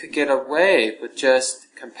 we could get away with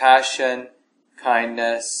just compassion,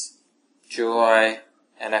 kindness, joy,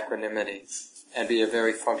 and equanimity, and be a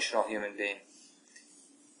very functional human being.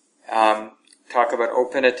 Talk about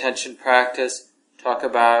open attention practice, talk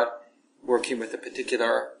about working with a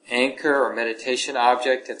particular anchor or meditation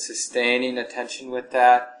object and sustaining attention with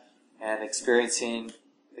that and experiencing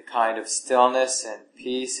the kind of stillness and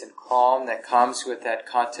peace and calm that comes with that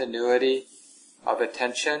continuity of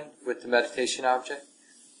attention with the meditation object.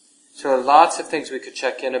 So lots of things we could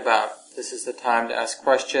check in about. This is the time to ask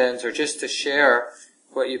questions or just to share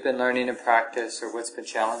what you've been learning in practice or what's been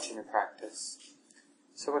challenging in practice.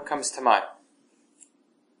 So what comes to mind?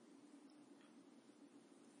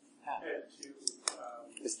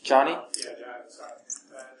 Is Johnny? Yeah, John, sorry.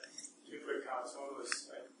 Two quick comments. One was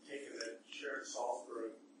taking the shared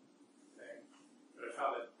Salzburg thing, but I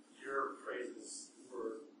found that your phrases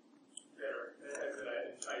were better.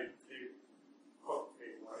 I hooked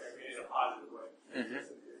me more. I mean, in a positive way. Mm-hmm.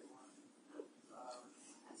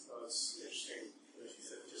 So it's interesting, as you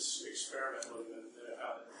said, just experiment with it. And I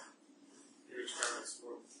found that your experiments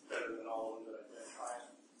were better than all of them that I've been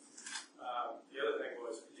trying. The other thing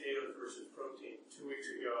was potatoes versus protein. 2 weeks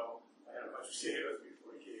ago, I had a bunch of potatoes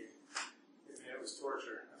before he came. I mean, it was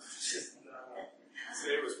torture.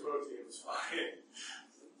 Today was protein, it was fine.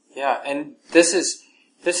 Yeah, and this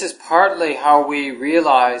is partly how we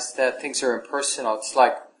realize that things are impersonal. It's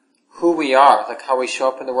like who we are, like how we show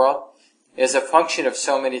up in the world, is a function of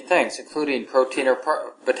so many things, including protein or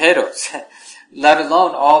potatoes, let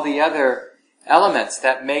alone all the other elements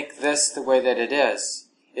that make this the way that it is.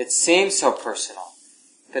 It seems so personal,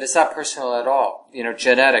 but it's not personal at all.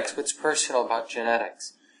 Genetics. What's personal about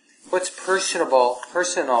genetics? What's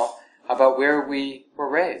personal about where we were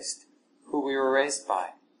raised, who we were raised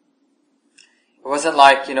by? It wasn't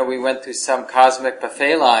like, we went through some cosmic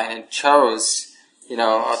buffet line and chose,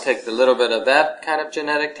 I'll take the little bit of that kind of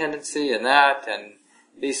genetic tendency and that, and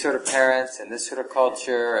these sort of parents and this sort of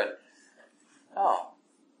culture, and no.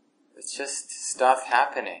 It's just stuff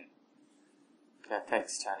happening. Yeah,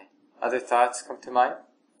 thanks, Johnny. Other thoughts come to mind?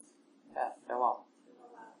 Yeah, Noel.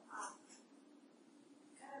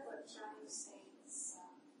 Kind of what Johnny was saying is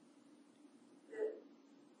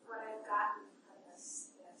what I've gotten from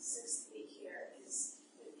this the 6th week here is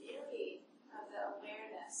the beauty of the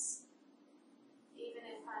awareness. Even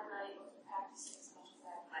if I'm not able to practice as much as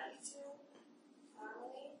I'd like to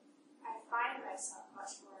normally, I find myself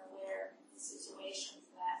much more aware of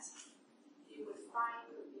situations that you would find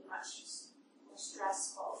would be much more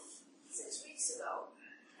stressful. 6 weeks ago,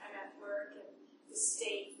 I'm at work and the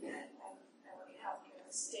state, I work in healthcare,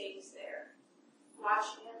 the state is there,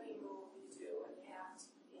 watching every move you do, and you have to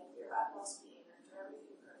be at your utmost being and do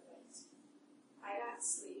everything perfect. I got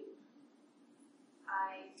sleep.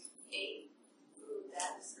 I ate food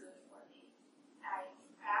that was good for me. I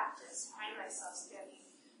practiced, find myself standing,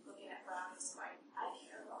 looking at brownies going, I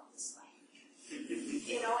care about this life.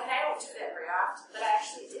 And I don't do that very often, but I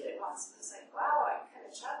actually did it once. It was like, wow, I kind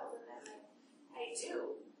of chuckled, and then I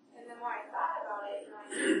do. And the more I thought about it,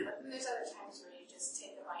 but then there's other times where you just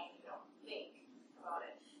take the bite and you don't think about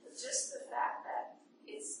it. But just the fact that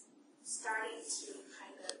it's starting to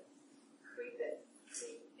kind of creep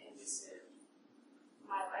into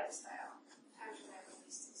my lifestyle, times when I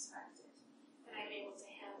least expect it. And I'm able to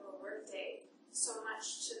handle a workday so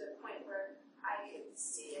much to the point where I could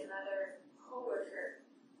see another coworker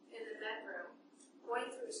in the bedroom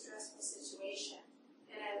going through a stressful situation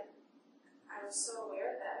was so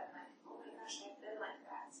aware of that. I'm like, oh my gosh, I've been like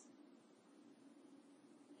that.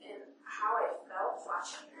 And how I felt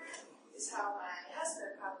watching her is how my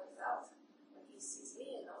husband probably felt when he sees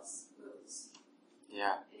me in those moods.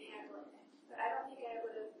 Yeah. And handling it. But I don't think I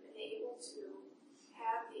would have been able to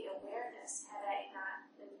have the awareness had I not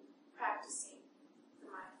been practicing the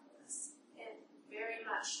mindfulness. And very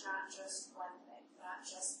much not just one thing, not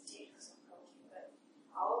just taking some protein, but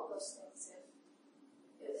all of those things.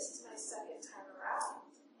 If this is my second time around,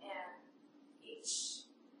 and each,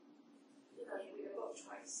 we read a book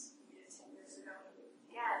twice. We did it 10 years ago, and we did it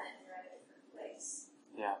again, and you're at a different place.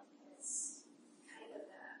 Yeah. And it's kind of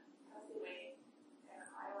in a healthy way. I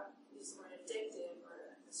don't know, I don't use the word addictive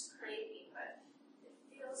or this craving, but it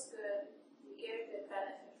feels good. You get a good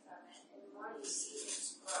benefit from it, and the more you see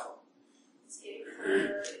things grow. It's getting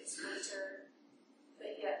colder, it's winter,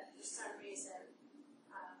 but yet, for some reason,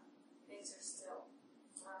 things are still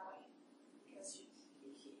growing because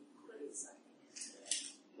you keep putting something into it.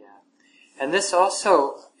 Yeah. And this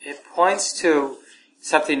also, it points to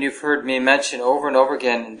something you've heard me mention over and over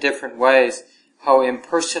again in different ways, how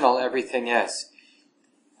impersonal everything is.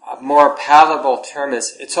 A more palatable term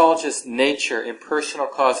is, it's all just nature, impersonal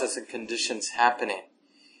causes and conditions happening.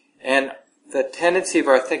 And the tendency of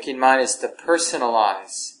our thinking mind is to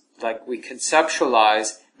personalize, like we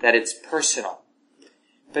conceptualize that it's personal.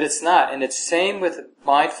 But it's not. And it's same with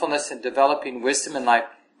mindfulness and developing wisdom in life.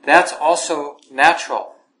 That's also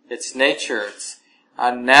natural. It's nature. It's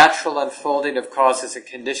a natural unfolding of causes and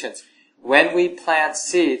conditions. When we plant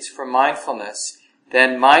seeds for mindfulness,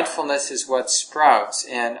 then mindfulness is what sprouts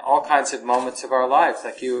in all kinds of moments of our lives,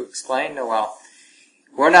 like you explained, Noel.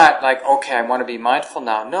 We're not like, okay, I want to be mindful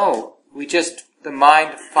now. No, the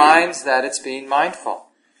mind finds that it's being mindful.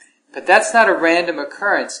 But that's not a random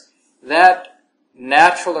occurrence. That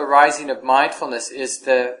natural arising of mindfulness is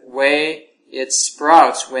the way it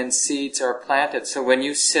sprouts when seeds are planted. So when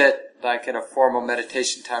you sit, like in a formal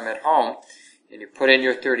meditation time at home, and you put in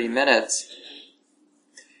your 30 minutes,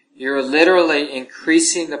 you're literally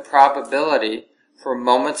increasing the probability for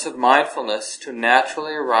moments of mindfulness to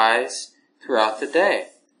naturally arise throughout the day.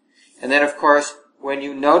 And then, of course, when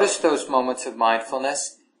you notice those moments of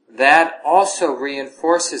mindfulness, that also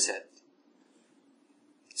reinforces it.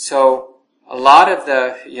 So, a lot of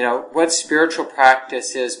what spiritual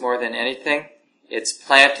practice is more than anything, it's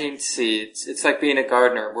planting seeds. It's like being a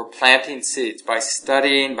gardener. We're planting seeds by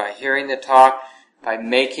studying, by hearing the talk, by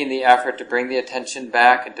making the effort to bring the attention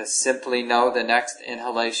back and to simply know the next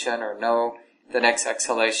inhalation or know the next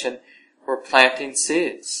exhalation. We're planting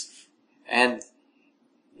seeds. And,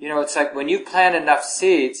 it's like when you plant enough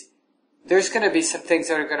seeds, there's going to be some things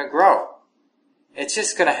that are going to grow. It's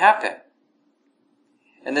just going to happen.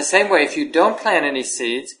 In the same way, if you don't plant any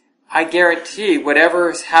seeds, I guarantee whatever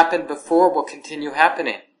has happened before will continue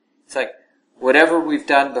happening. It's like whatever we've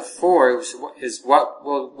done before is what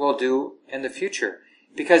we'll do in the future.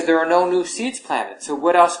 Because there are no new seeds planted. So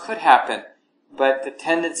what else could happen but the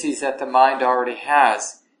tendencies that the mind already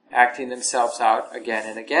has acting themselves out again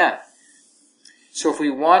and again? So if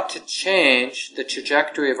we want to change the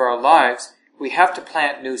trajectory of our lives, we have to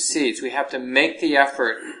plant new seeds. We have to make the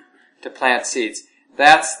effort to plant seeds.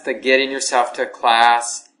 That's the getting yourself to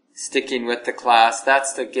class, sticking with the class.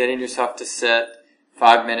 That's the getting yourself to sit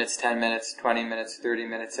 5 minutes, 10 minutes, 20 minutes, 30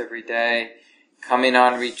 minutes every day, coming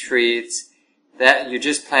on retreats. That you're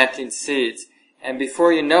just planting seeds. And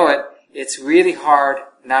before you know it, it's really hard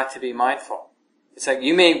not to be mindful. It's like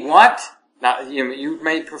you may you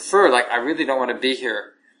may prefer, like, I really don't want to be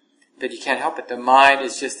here, but you can't help it. The mind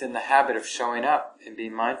is just in the habit of showing up and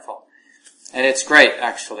being mindful. And it's great,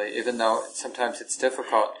 actually, even though sometimes it's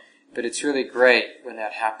difficult. But it's really great when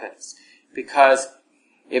that happens. Because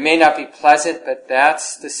it may not be pleasant, but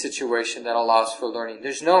that's the situation that allows for learning.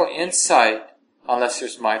 There's no insight unless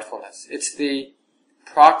there's mindfulness. It's the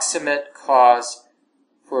proximate cause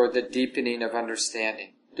for the deepening of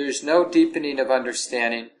understanding. There's no deepening of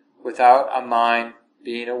understanding without a mind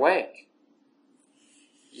being awake.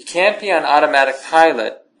 You can't be on automatic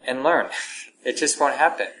pilot and learn. It just won't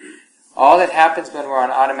happen. All that happens when we're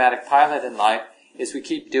on automatic pilot in life is we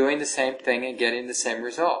keep doing the same thing and getting the same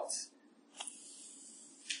results.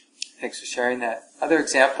 Thanks for sharing that. Other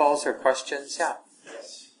examples or questions? Yeah.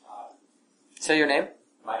 Yes. Say your name.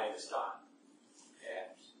 My name is Don,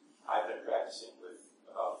 and I've been practicing with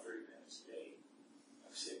about 30 minutes a day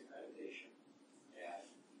of sitting meditation. And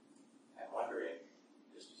I'm wondering,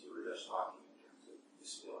 just as you were just talking in terms of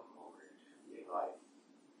this spilling over into everyday life,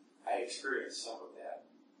 I experienced some of that.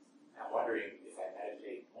 I'm wondering if I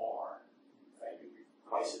meditate more, if I do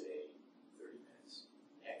twice a day, 30 minutes,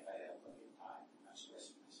 and if I have plenty of time, I'm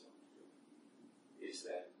stressing myself to do it.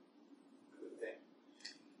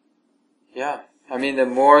 Yeah. I mean, the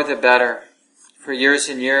more the better. For years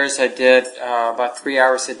and years, I did about 3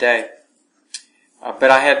 hours a day. But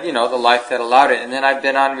I had, the life that allowed it. And then I've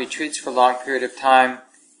been on retreats for a long period of time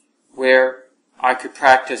where I could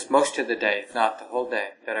practice most of the day, if not the whole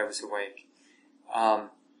day, that I was awake. And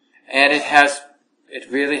it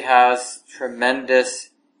really has tremendous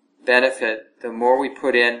benefit. The more we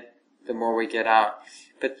put in, the more we get out.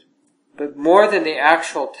 But more than the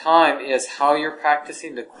actual time is how you're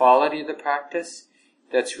practicing, the quality of the practice.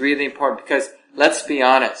 That's really important because let's be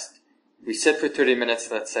honest. We sit for 30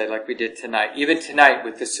 minutes, let's say, like we did tonight. Even tonight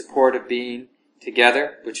with the support of being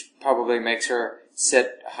together, which probably makes her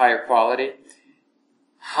sit higher quality.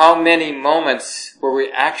 How many moments were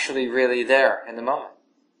we actually really there in the moment?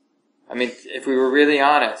 I mean, if we were really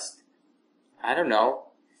honest, I don't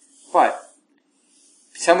know,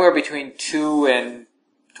 somewhere between 2 and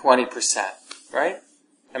 20%, right?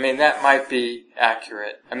 I mean, that might be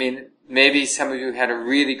accurate. I mean, maybe some of you had a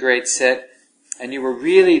really great sit, and you were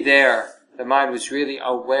really there. The mind was really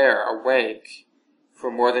awake, for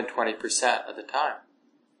more than 20% of the time.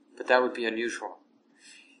 But that would be unusual.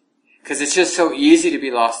 Because it's just so easy to be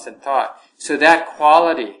lost in thought. So that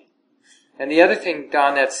quality. And the other thing,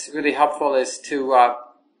 Don, that's really helpful is to,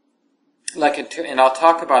 and I'll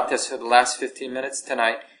talk about this for the last 15 minutes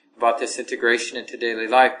tonight, about this integration into daily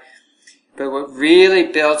life. But what really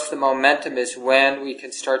builds the momentum is when we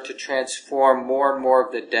can start to transform more and more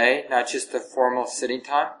of the day, not just the formal sitting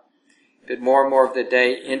time, but more and more of the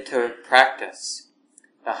day into practice.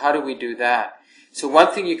 Now, how do we do that? So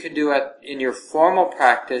one thing you can do in your formal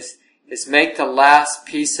practice is make the last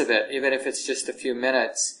piece of it, even if it's just a few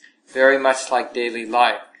minutes, very much like daily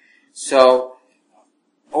life. So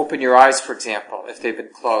open your eyes, for example, if they've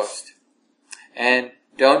been closed. And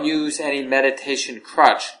don't use any meditation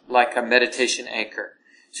crutch like a meditation anchor.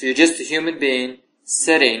 So you're just a human being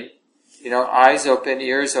sitting, eyes open,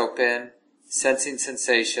 ears open, sensing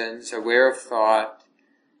sensations, aware of thought.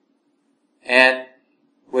 And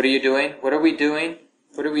what are you doing? What are we doing?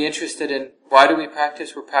 What are we interested in? Why do we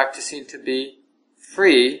practice? We're practicing to be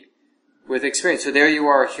free with experience. So there you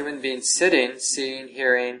are, a human being sitting, seeing,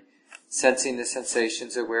 hearing, sensing the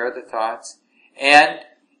sensations, aware of the thoughts, and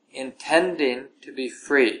intending to be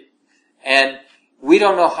free. And we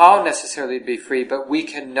don't know how necessarily to be free, but we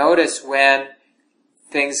can notice when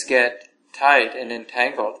things get tight and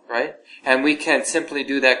entangled, right? And we can simply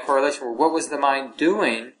do that correlation. Well, what was the mind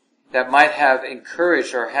doing that might have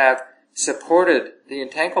encouraged or have supported the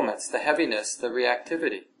entanglements, the heaviness, the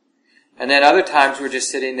reactivity? And then other times we're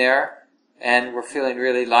just sitting there and we're feeling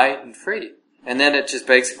really light and free. And then it just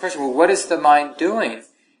begs the question, well, what is the mind doing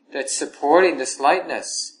that's supporting this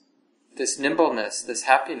lightness, this nimbleness, this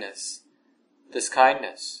happiness, this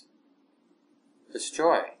kindness, this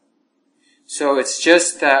joy? So it's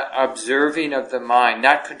just the observing of the mind,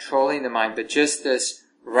 not controlling the mind, but just this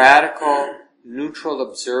radical, neutral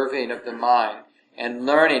observing of the mind and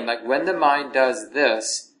learning, like when the mind does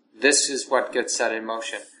this, this is what gets set in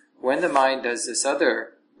motion. When the mind does this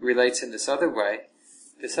other, relates in this other way,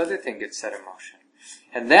 this other thing gets set in motion.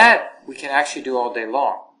 And that we can actually do all day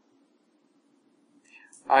long.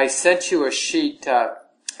 I sent you a sheet, I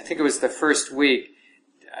think it was the first week.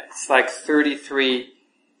 It's like 33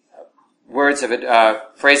 words of it,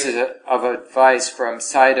 phrases of advice from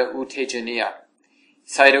Sayadaw U Tejaniya.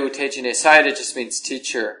 Sayadaw U Tejaniya. Sayadaw just means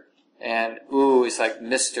teacher, and U is like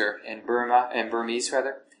Mr. in Burmese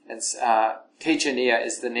rather. And Tejaniya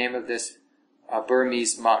is the name of this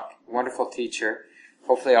Burmese monk, wonderful teacher.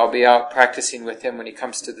 Hopefully I'll be out practicing with him when he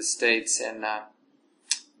comes to the States in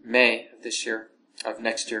May of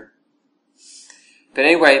next year. But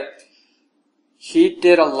anyway, he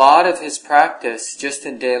did a lot of his practice just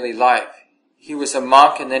in daily life. He was a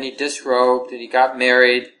monk and then he disrobed and he got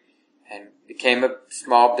married and became a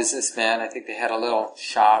small businessman. I think they had a little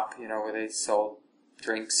shop, where they sold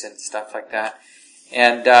drinks and stuff like that.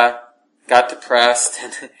 And got depressed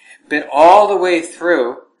and been all the way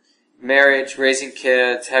through marriage, raising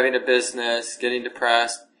kids, having a business, getting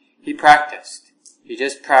depressed. He practiced. He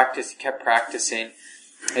just practiced, he kept practicing.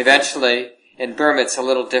 Eventually, in Burma it's a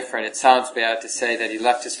little different. It sounds bad to say that he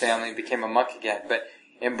left his family and became a monk again. But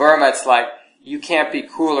in Burma it's like, you can't be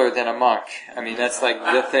cooler than a monk. I mean, that's like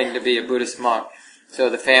the thing to be a Buddhist monk. So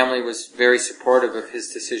the family was very supportive of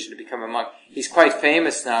his decision to become a monk. He's quite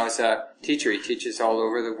famous now as a teacher. He teaches all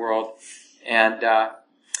over the world. And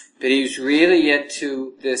but he was really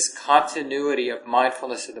into this continuity of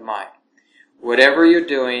mindfulness of the mind. Whatever you're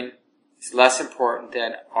doing is less important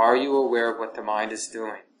than are you aware of what the mind is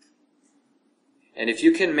doing. And if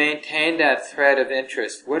you can maintain that thread of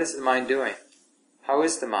interest, what is the mind doing? How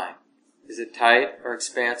is the mind? Is it tight or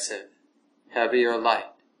expansive? heavy or light?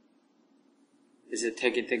 Is it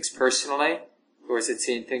taking things personally, or is it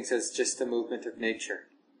seeing things as just the movement of nature?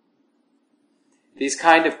 These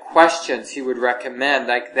kind of questions he would recommend,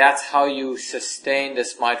 like that's how you sustain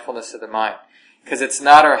this mindfulness of the mind. Because it's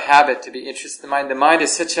not our habit to be interested in the mind. The mind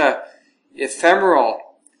is such a ephemeral,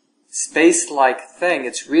 space-like thing,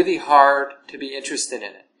 it's really hard to be interested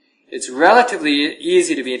in it. It's relatively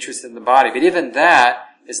easy to be interested in the body, but even that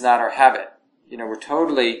is not our habit. We're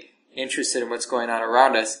totally interested in what's going on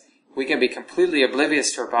around us. We can be completely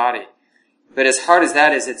oblivious to our body. But as hard as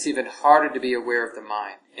that is, it's even harder to be aware of the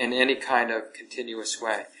mind in any kind of continuous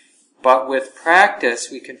way. But with practice,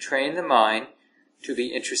 we can train the mind to be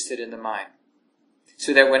interested in the mind.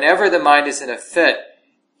 So that whenever the mind is in a fit,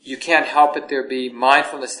 you can't help it there be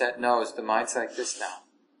mindfulness that knows the mind's like this now.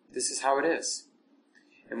 This is how it is.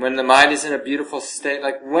 And when the mind is in a beautiful state,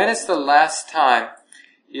 like when is the last time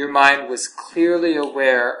your mind was clearly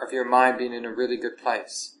aware of your mind being in a really good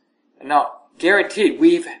place? And now, guaranteed,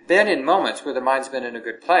 we've been in moments where the mind's been in a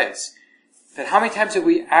good place. But how many times have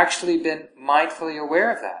we actually been mindfully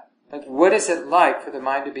aware of that? Like, what is it like for the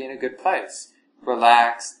mind to be in a good place?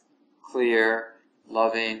 Relaxed, clear,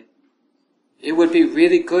 loving. It would be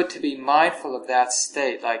really good to be mindful of that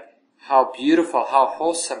state, like how beautiful, how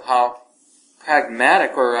wholesome, how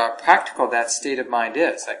pragmatic or practical that state of mind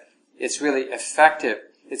is. Like, it's really effective.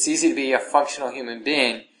 It's easy to be a functional human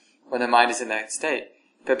being when the mind is in that state.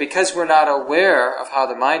 But because we're not aware of how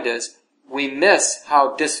the mind is, we miss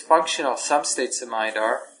how dysfunctional some states of mind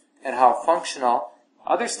are and how functional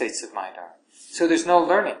other states of mind are. So there's no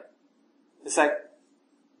learning. It's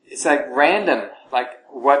like random, like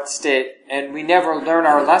what state, and we never learn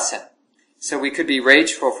our lesson. So we could be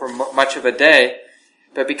rageful for much of a day,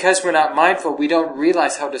 but because we're not mindful, we don't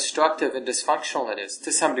realize how destructive and dysfunctional it is,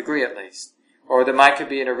 to some degree at least. Or the mind could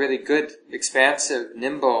be in a really good, expansive,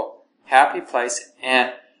 nimble, happy place,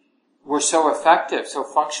 and we're so effective, so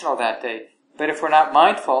functional that day. But if we're not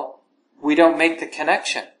mindful, we don't make the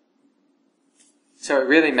connection. So it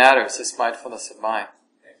really matters, this mindfulness of mind.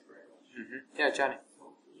 Thanks very much. Mm-hmm. Yeah, Johnny.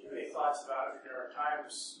 Do you have any thoughts about it? There are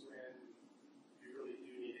times when you really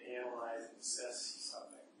do need to analyze and assess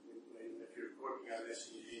something. If you're working on this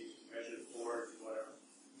and you need to measure the board or whatever,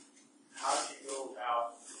 how do you go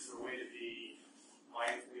about, is there a way to be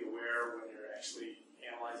mindfully aware when you're actually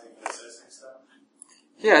analyzing and assessing stuff?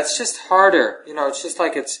 Yeah, it's just harder. It's just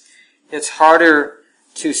like it's harder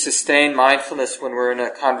to sustain mindfulness when we're in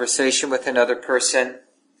a conversation with another person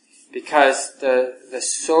because the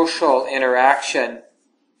social interaction,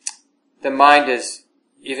 the mind is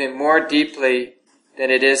even more deeply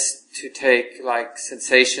than it is to take like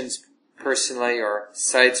sensations personally or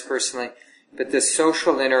sights personally. But the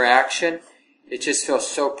social interaction, it just feels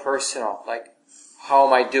so personal. Like, how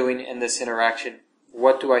am I doing in this interaction?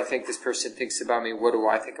 What do I think this person thinks about me? What do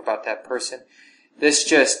I think about that person? This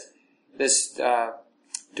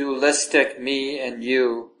dualistic me and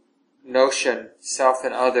you notion, self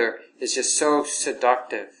and other, is just so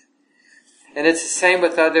seductive. And it's the same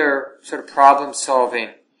with other sort of problem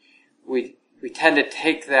solving. We tend to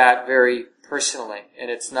take that very personally, and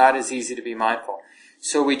it's not as easy to be mindful.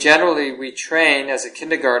 So we train as a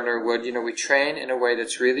kindergartner would, we train in a way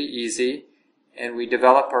that's really easy, and we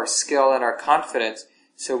develop our skill and our confidence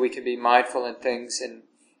so we can be mindful in things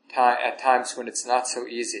at times when it's not so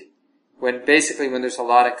easy. When there's a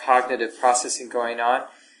lot of cognitive processing going on,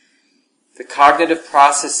 the cognitive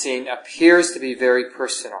processing appears to be very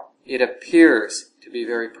personal. It appears to be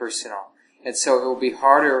very personal. And so it will be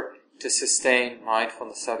harder to sustain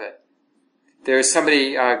mindfulness of it. There's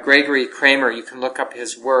somebody, Gregory Kramer, you can look up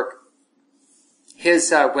his work.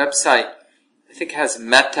 His website, I think, has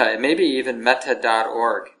Metta, maybe even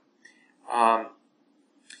metta.org.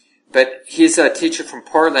 But he's a teacher from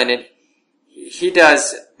Portland, and he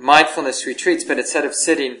does mindfulness retreats, but instead of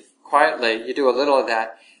sitting quietly, you do a little of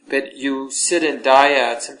that, but you sit in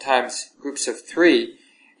dyad, sometimes groups of 3,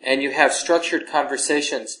 and you have structured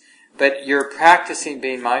conversations, but you're practicing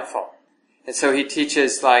being mindful. And so he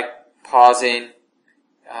teaches like pausing,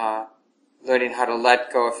 learning how to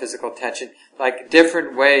let go of physical tension, like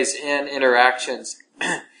different ways in interactions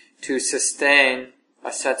to sustain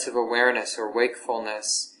a sense of awareness or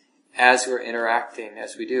wakefulness as we're interacting,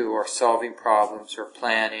 as we do, or solving problems or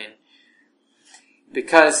planning.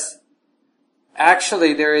 Because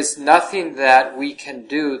actually there is nothing that we can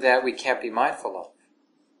do that we can't be mindful of.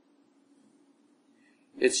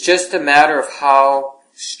 It's just a matter of how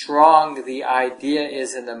strong the idea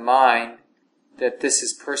is in the mind that this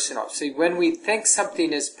is personal. See, when we think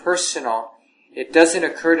something is personal, it doesn't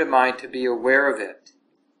occur to mind to be aware of it.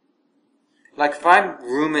 Like if I'm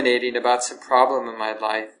ruminating about some problem in my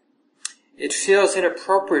life, it feels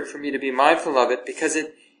inappropriate for me to be mindful of it because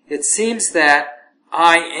it seems that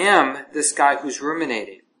I am this guy who's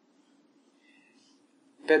ruminating.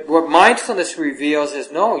 But what mindfulness reveals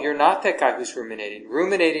is, no, you're not that guy who's ruminating.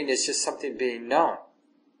 Ruminating is just something being known.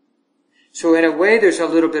 So in a way, there's a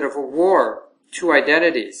little bit of a war, two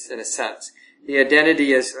identities, in a sense. The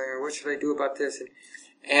identity is, what should I do about this?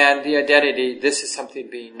 And the identity, this is something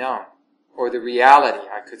being known. Or the reality,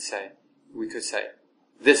 we could say,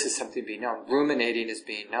 this is something being known. Ruminating is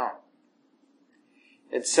being known.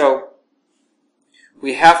 And so,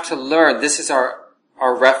 we have to learn, this is our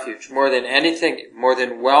refuge, more than anything, more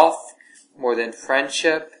than wealth, more than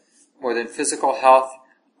friendship, more than physical health,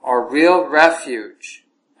 our real refuge,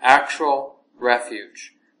 actual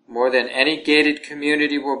refuge, more than any gated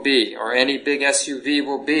community will be, or any big SUV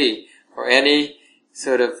will be, or any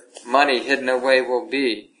sort of money hidden away will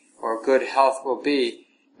be, or good health will be.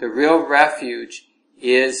 The real refuge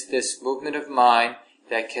is this movement of mind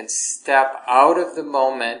that can step out of the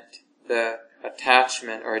moment, the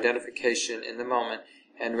attachment or identification in the moment,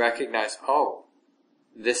 and recognize, oh,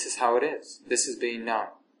 this is how it is. This is being known.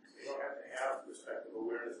 You don't have to have perspective.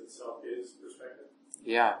 Awareness itself is perspective.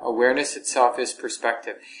 Yeah, awareness itself is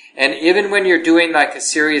perspective. And even when you're doing like a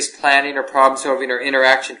serious planning or problem solving or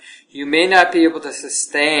interaction, you may not be able to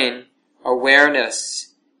sustain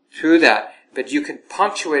awareness through that, but you can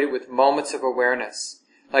punctuate it with moments of awareness.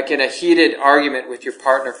 Like in a heated argument with your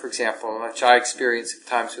partner, for example, which I experience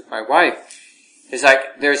sometimes with my wife, is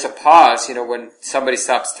like there's a pause, when somebody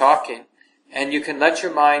stops talking, and you can let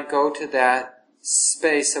your mind go to that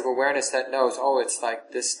space of awareness that knows, oh, it's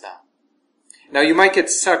like this now. Now you might get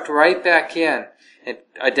sucked right back in and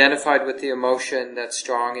identified with the emotion that's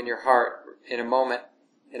strong in your heart in a moment,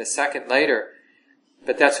 in a second later,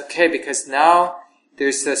 but that's okay because now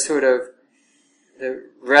there's the sort of the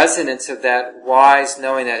resonance of that wise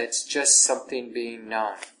knowing that it's just something being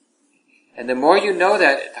known. And the more you know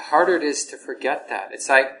that, the harder it is to forget that. It's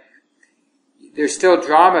like, there's still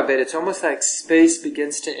drama, but it's almost like space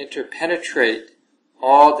begins to interpenetrate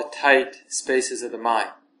all the tight spaces of the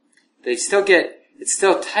mind. It's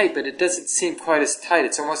still tight, but it doesn't seem quite as tight.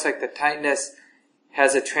 It's almost like the tightness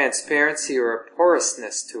has a transparency or a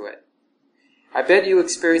porousness to it. I bet you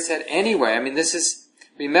experience that anyway.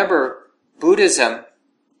 Remember, Buddhism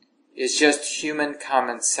is just human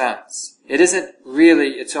common sense. It isn't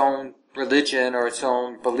really its own religion or its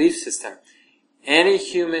own belief system. Any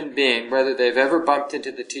human being, whether they've ever bumped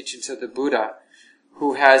into the teachings of the Buddha,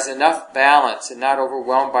 who has enough balance and not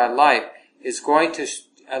overwhelmed by life, is going to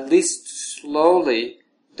at least slowly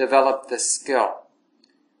develop the skill.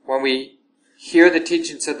 When we hear the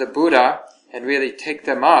teachings of the Buddha and really take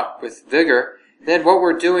them up with vigor, then what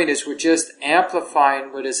we're doing is we're just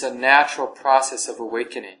amplifying what is a natural process of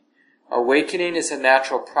awakening. Awakening is a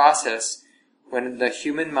natural process when the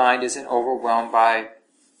human mind isn't overwhelmed by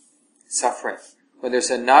suffering. When there's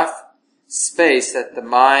enough space that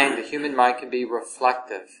the human mind can be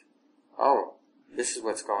reflective. Oh, this is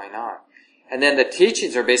what's going on. And then the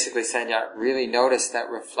teachings are basically saying, yeah, really notice that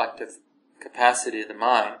reflective capacity of the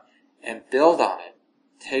mind and build on it.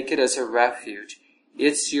 Take it as a refuge.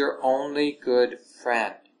 It's your only good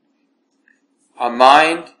friend. A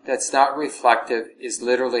mind that's not reflective is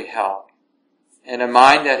literally hell. And a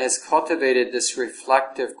mind that has cultivated this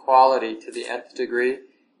reflective quality to the nth degree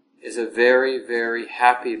is a very, very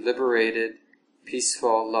happy, liberated,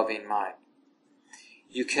 peaceful, loving mind.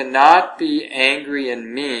 You cannot be angry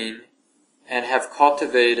and mean and have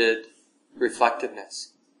cultivated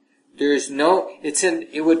reflectiveness. It's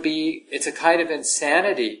a kind of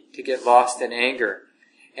insanity to get lost in anger.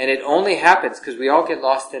 And it only happens because we all get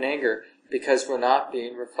lost in anger because we're not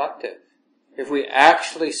being reflective. If we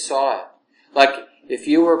actually saw it, like if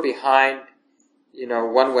you were behind,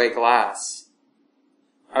 one-way glass,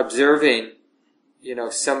 observing,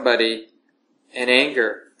 somebody in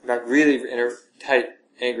anger, like really in a tight,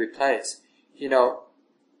 angry place,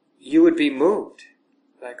 you would be moved.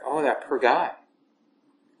 Like, oh, that poor guy.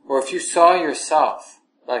 Or if you saw yourself,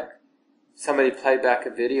 like somebody played back a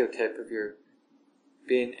videotape of your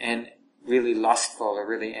being really lustful or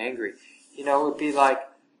really angry, it would be like,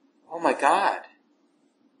 oh my God.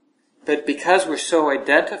 But because we're so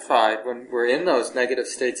identified when we're in those negative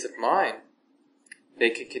states of mind, they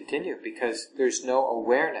can continue because there's no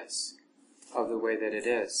awareness of the way that it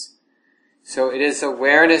is. So it is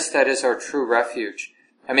awareness that is our true refuge.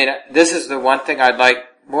 This is the one thing I'd like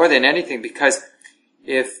more than anything, because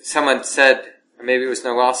if someone said, or maybe it was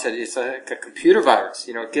Noel said, it's like a computer virus,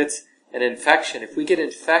 it gets an infection. If we get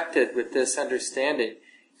infected with this understanding,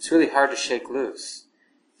 it's really hard to shake loose.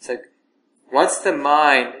 It's like, once the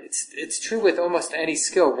mind, it's true with almost any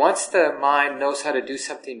skill, once the mind knows how to do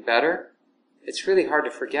something better, it's really hard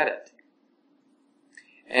to forget it.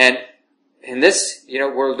 And in this,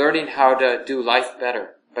 we're learning how to do life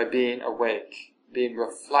better by being awake, being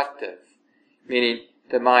reflective, meaning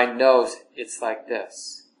the mind knows it's like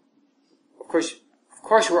this. Of course,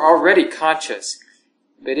 we're already conscious,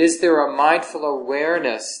 but is there a mindful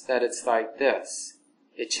awareness that it's like this?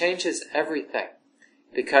 It changes everything,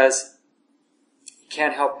 because you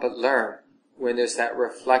can't help but learn when there's that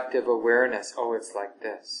reflective awareness. Oh, it's like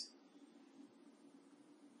this.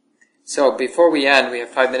 So before we end, we have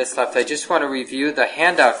 5 minutes left. I just want to review the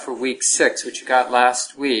handout for week 6, which you got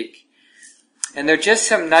last week. And they're just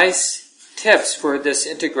some nice tips for this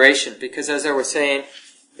integration, because as I was saying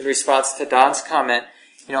in response to Don's comment,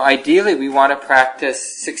 ideally we want to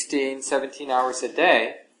practice 16, 17 hours a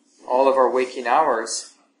day, all of our waking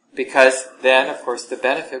hours, because then, of course, the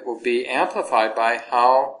benefit will be amplified by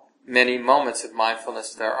how many moments of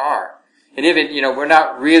mindfulness there are. And even, we're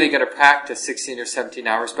not really going to practice 16 or 17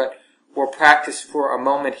 hours, but we'll practice for a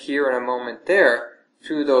moment here and a moment there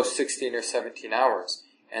through those 16 or 17 hours.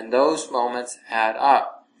 And those moments add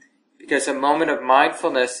up. Because a moment of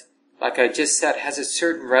mindfulness, like I just said, has a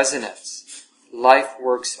certain resonance. Life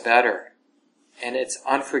works better. And it's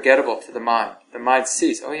unforgettable to the mind. The mind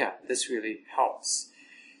sees, oh yeah, this really helps.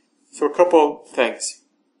 So a couple things.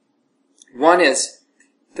 One is,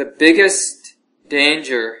 the biggest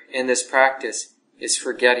danger in this practice is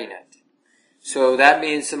forgetting it. So that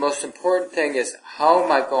means the most important thing is, how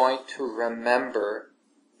am I going to remember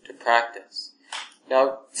to practice?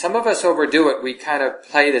 Now, some of us overdo it. We kind of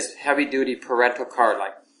play this heavy-duty parental card,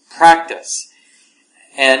 like, practice.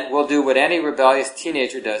 And we'll do what any rebellious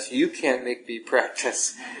teenager does. You can't make me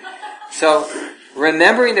practice. So,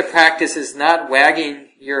 remembering the practice is not wagging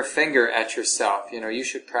your finger at yourself. You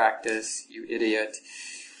should practice, you idiot.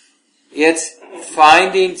 It's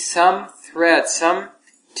finding some thread, some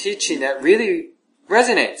teaching that really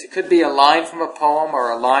resonates. It could be a line from a poem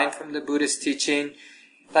or a line from the Buddhist teaching.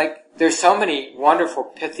 Like, there's so many wonderful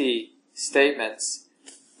pithy statements.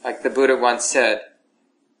 Like the Buddha once said,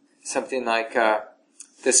 something like,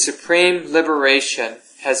 the supreme liberation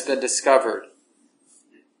has been discovered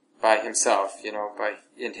by himself,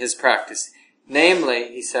 in his practice. Namely,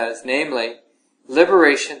 he says,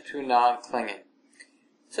 liberation through non-clinging.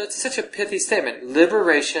 So it's such a pithy statement.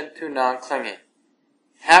 Liberation through non-clinging.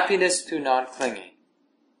 Happiness through non-clinging.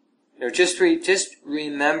 Just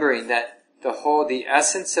remembering that the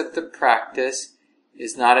essence of the practice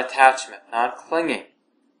is not attachment, not clinging,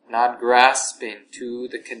 not grasping to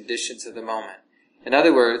the conditions of the moment. In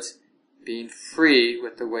other words, being free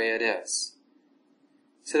with the way it is.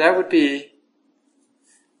 So that would be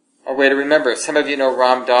a way to remember. Some of you know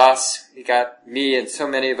Ram Dass. He got me and so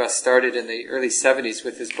many of us started in the early 70s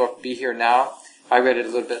with his book, Be Here Now. I read it a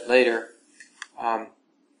little bit later. But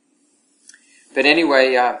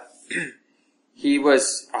anyway, he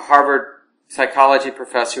was a Harvard psychology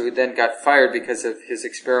professor who then got fired because of his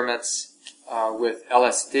experiments with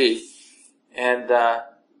LSD, and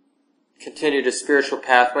continued a spiritual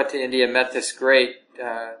path, went to India, met this great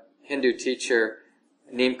Hindu teacher,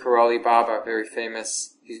 Neem Karoli Baba, very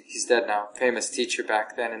famous, he's dead now, famous teacher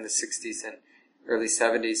back then in the 60s and early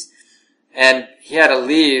 70s. And he had to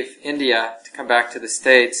leave India to come back to the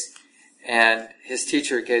States, and his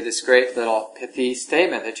teacher gave this great little pithy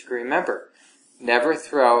statement that you can remember. Never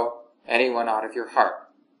throw anyone out of your heart.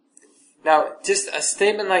 Now, just a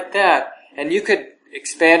statement like that, and you could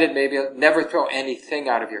expand it maybe, never throw anything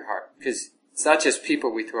out of your heart. Because it's not just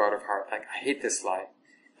people we throw out of heart. Like, I hate this life.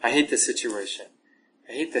 I hate this situation.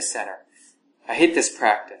 I hate this center. I hate this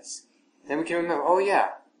practice. Then we can remember, oh yeah,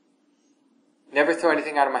 never throw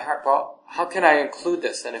anything out of my heart. Well, how can I include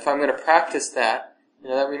this? And if I'm going to practice that,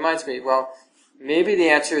 that reminds me, well, maybe the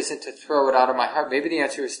answer isn't to throw it out of my heart. Maybe the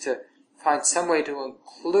answer is to find some way to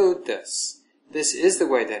include this. This is the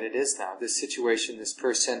way that it is now. This situation, this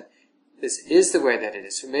person, this is the way that it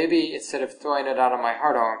is. So maybe instead of throwing it out of my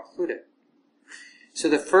heart, I'll include it. So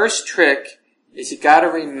the first trick is you gotta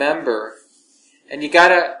remember, and you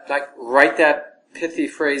gotta write that pithy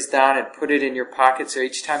phrase down and put it in your pocket. So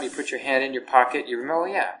each time you put your hand in your pocket, you remember, oh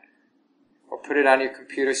yeah. Or put it on your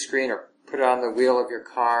computer screen or put it on the wheel of your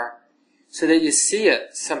car. So that you see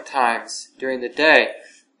it sometimes during the day.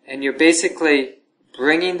 And you're basically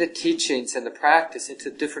bringing the teachings and the practice into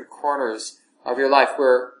different corners of your life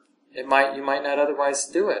where you might not otherwise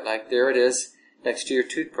do it. Like there it is next to your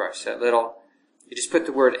toothbrush, that little, you just put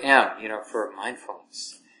the word M, for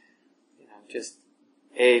mindfulness. Just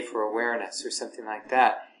A for awareness or something like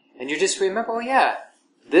that. And you just remember, oh yeah,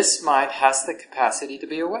 this mind has the capacity to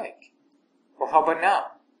be awake. Well, how about now?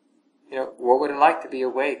 What would it like to be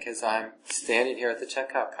awake as I'm standing here at the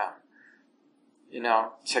checkout counter?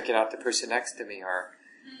 Checking out the person next to me, or,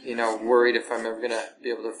 worried if I'm ever going to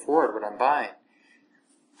be able to afford what I'm buying.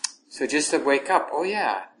 So just to wake up, oh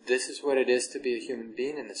yeah, this is what it is to be a human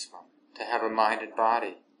being in this moment, to have a mind and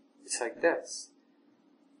body. It's like this.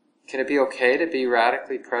 Can it be okay to be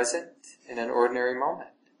radically present in an ordinary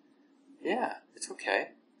moment? Yeah, it's okay.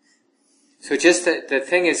 So just the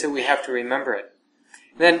thing is that we have to remember it.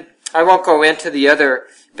 Then I won't go into the other,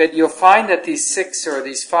 but you'll find that these 6 or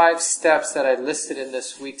these 5 steps that I listed in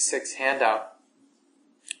this week 6 handout,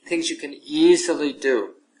 things you can easily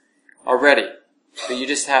do already, but you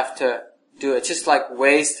just have to do it. Just like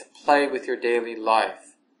ways to play with your daily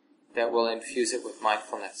life that will infuse it with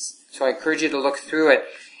mindfulness. So I encourage you to look through it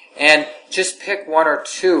and just pick 1 or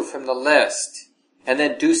 2 from the list and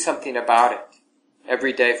then do something about it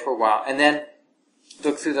every day for a while. And then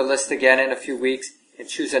look through the list again in a few weeks and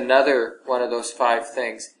choose another one of those 5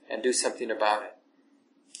 things and do something about it.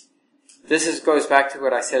 This goes back to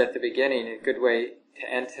what I said at the beginning, a good way to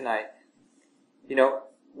end tonight.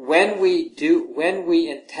 When we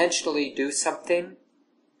intentionally do something,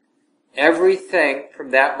 everything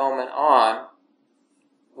from that moment on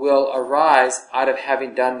will arise out of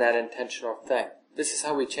having done that intentional thing. This is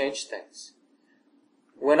how we change things.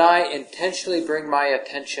 When I intentionally bring my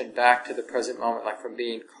attention back to the present moment, like from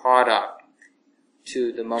being caught up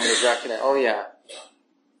to the moment of reckoning, oh yeah,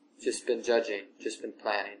 just been judging, just been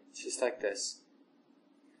planning, it's just like this.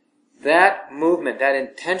 That movement, that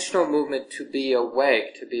intentional movement to be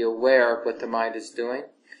awake, to be aware of what the mind is doing,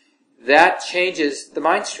 that changes the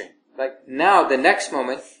mind stream. Like now, the next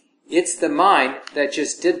moment, it's the mind that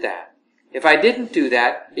just did that. If I didn't do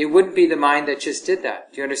that, it wouldn't be the mind that just did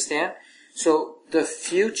that. Do you understand? So the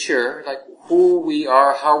future, like who we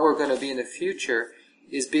are, how we're going to be in the future,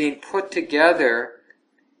 is being put together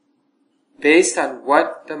based on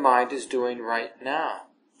what the mind is doing right now.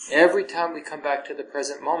 Every time we come back to the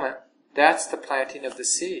present moment, that's the planting of the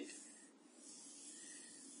seed.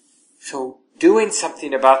 So doing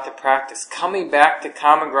something about the practice, coming back to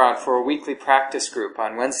Common Ground for a weekly practice group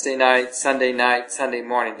on Wednesday night, Sunday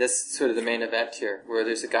morning. This is sort of the main event here, where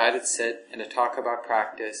there's a guided sit and a talk about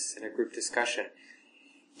practice and a group discussion.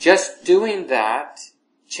 Just doing that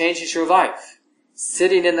changes your life.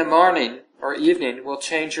 Sitting in the morning or evening will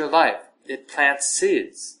change your life. It plants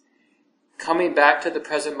seeds. Coming back to the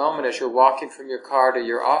present moment as you're walking from your car to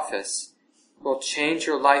your office will change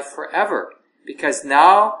your life forever. Because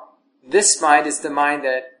now this mind is the mind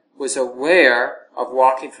that was aware of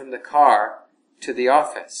walking from the car to the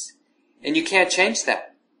office. And you can't change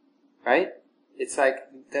that. Right? It's like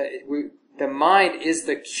the mind is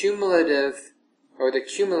the cumulative or the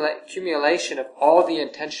accumulation of all the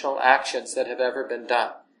intentional actions that have ever been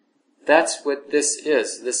done. That's what this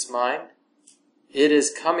is, this mind. It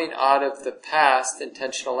is coming out of the past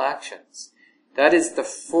intentional actions. That is the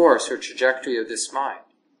force or trajectory of this mind.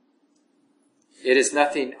 It is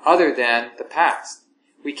nothing other than the past.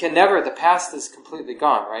 The past is completely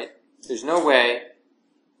gone, right? There's no way.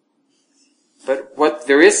 But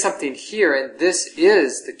there is something here, and this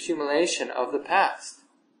is the accumulation of the past.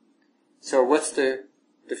 So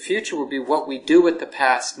the future will be what we do with the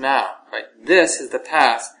past now, right? This is the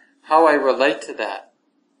past, how I relate to that.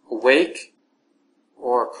 Awake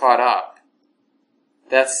or caught up.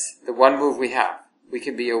 That's the one move we have. We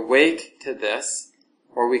can be awake to this,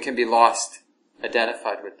 or we can be lost,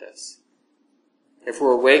 identified with this. If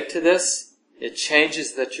we're awake to this, it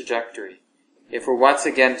changes the trajectory. If we're once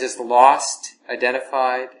again just lost,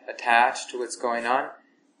 identified, attached to what's going on,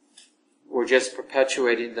 we're just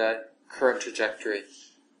perpetuating the current trajectory.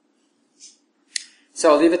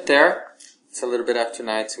 So I'll leave it there. It's a little bit after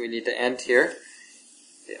 9, so we need to end here.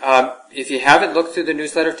 If you haven't looked through the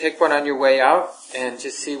newsletter, take one on your way out and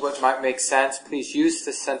just see what might make sense. Please use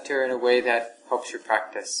the center in a way that helps your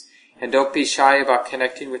practice. And don't be shy about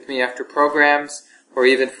connecting with me after programs, or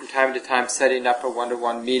even from time to time setting up a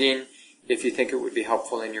one-to-one meeting if you think it would be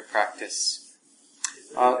helpful in your practice.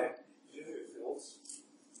 Well,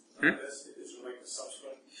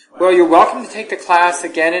 you're welcome to take the class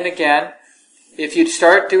again and again. If you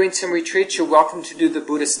start doing some retreats, you're welcome to do the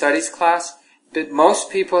Buddha Studies class. But most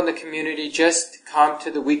people in the community just come to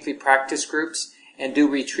the weekly practice groups and do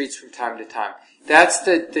retreats from time to time. That's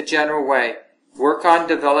the general way. Work on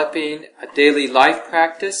developing a daily life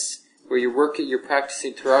practice where you're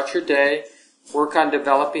practicing throughout your day. Work on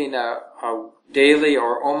developing a daily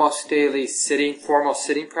or almost daily formal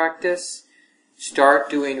sitting practice. Start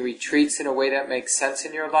doing retreats in a way that makes sense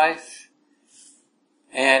in your life.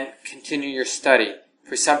 And continue your study.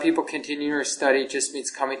 For some people, continuing their study just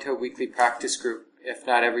means coming to a weekly practice group, if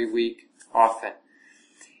not every week, often.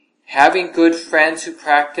 Having good friends who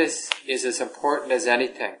practice is as important as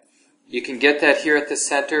anything. You can get that here at the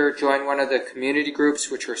center. Join one of the community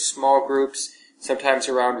groups, which are small groups, sometimes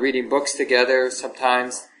around reading books together,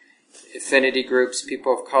 sometimes affinity groups,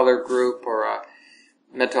 people of color group, or a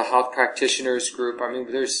mental health practitioners group. I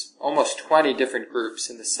mean, there's almost 20 different groups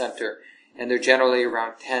in the center, and they're generally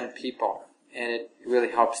around 10 people. And it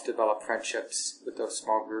really helps develop friendships with those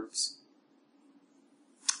small groups.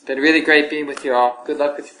 Been really great being with you all. Good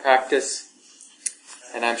luck with your practice,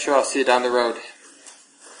 and I'm sure I'll see you down the road.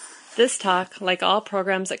 This talk, like all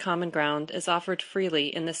programs at Common Ground, is offered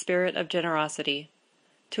freely in the spirit of generosity.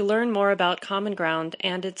 To learn more about Common Ground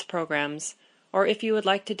and its programs, or if you would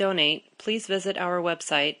like to donate, please visit our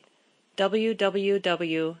website,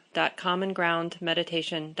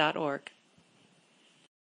 www.commongroundmeditation.org.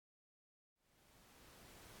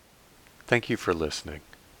 Thank you for listening.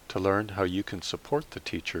 To learn how you can support the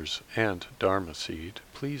teachers and Dharma Seed,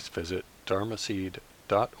 please visit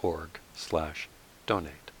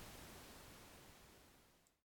dharmaseed.org/donate.